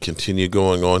able to continue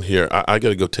going on here, I got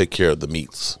to go take care of the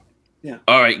meats. Yeah.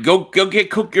 All right, go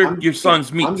cook your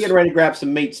son's meats. I'm getting ready to grab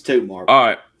some meats too, Mark. All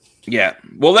right. Yeah.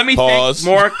 Well, let me thank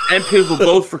Mark and Pizzle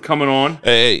both for coming on.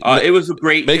 Hey, it was a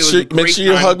great. Make sure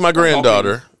you hug my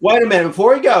granddaughter. Wait a minute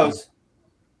before he goes.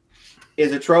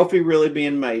 Is a trophy really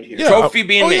being made here? Yeah, trophy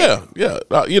being made. Yeah.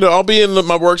 I'll be in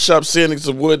my workshop sanding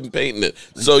some wood and painting it.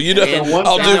 So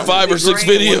I'll do 5 or 6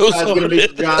 videos. One be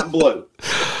giant blue.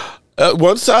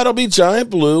 One side will be giant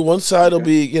blue. One side will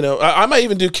be I might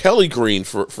even do Kelly green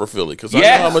for Philly because I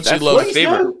know how much you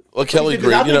love Kelly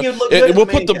green. And we'll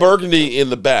put the burgundy in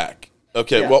the back.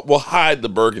 Okay, we'll hide the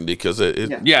burgundy because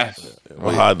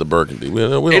we'll hide the burgundy. We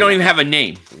don't even have a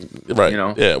name, right?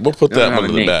 Yeah, we'll put that one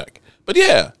in the back. But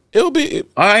yeah. It'll be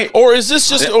all right. Or is this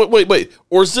just wait?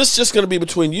 Or is this just going to be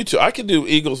between you two? I could do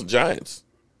Eagles and Giants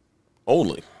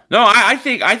only. No, I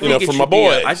think it for my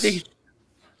boys. I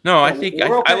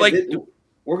like.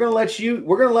 We're gonna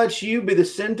let you be the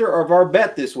center of our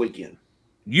bet this weekend.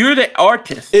 You're the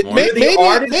artist. Maybe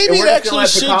it actually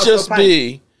should just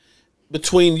be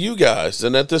between you guys,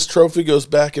 and that this trophy goes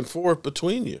back and forth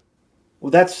between you.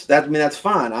 Well, that's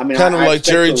fine. I mean, kind of like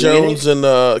Jerry Jones in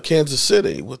Kansas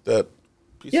City with that.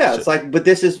 Yeah, it's like, but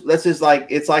this is like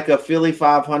it's like a Philly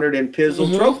 500 and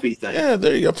Pizzle trophy thing. Yeah,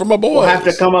 there you go. For my boys, we'll have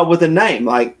to come up with a name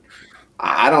like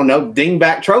I don't know,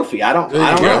 Dingback Trophy. I don't know.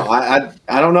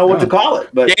 I don't know what to call it.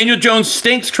 But Daniel Jones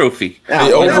stinks trophy.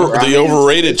 The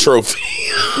overrated trophy.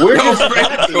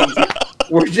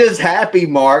 We're just happy,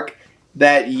 Mark,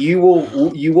 that you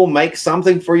will make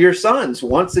something for your sons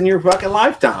once in your fucking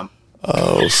lifetime.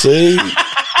 Oh, see.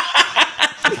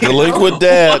 Delinquent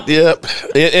dad, yep,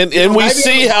 and we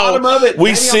see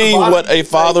what a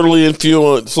fatherly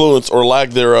influence or lack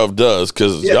thereof does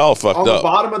because y'all fucked up. On the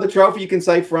bottom of the trophy, you can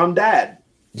say "from Dad."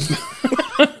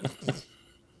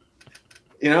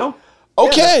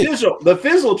 Okay. The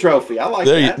Fizzle Trophy. I like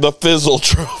that. The Fizzle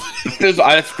Trophy.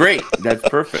 That's great. That's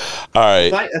perfect. All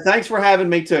right. Thanks for having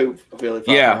me too, Philly.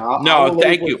 Yeah.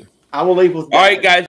 Thank you. I will leave with that. All right, guys.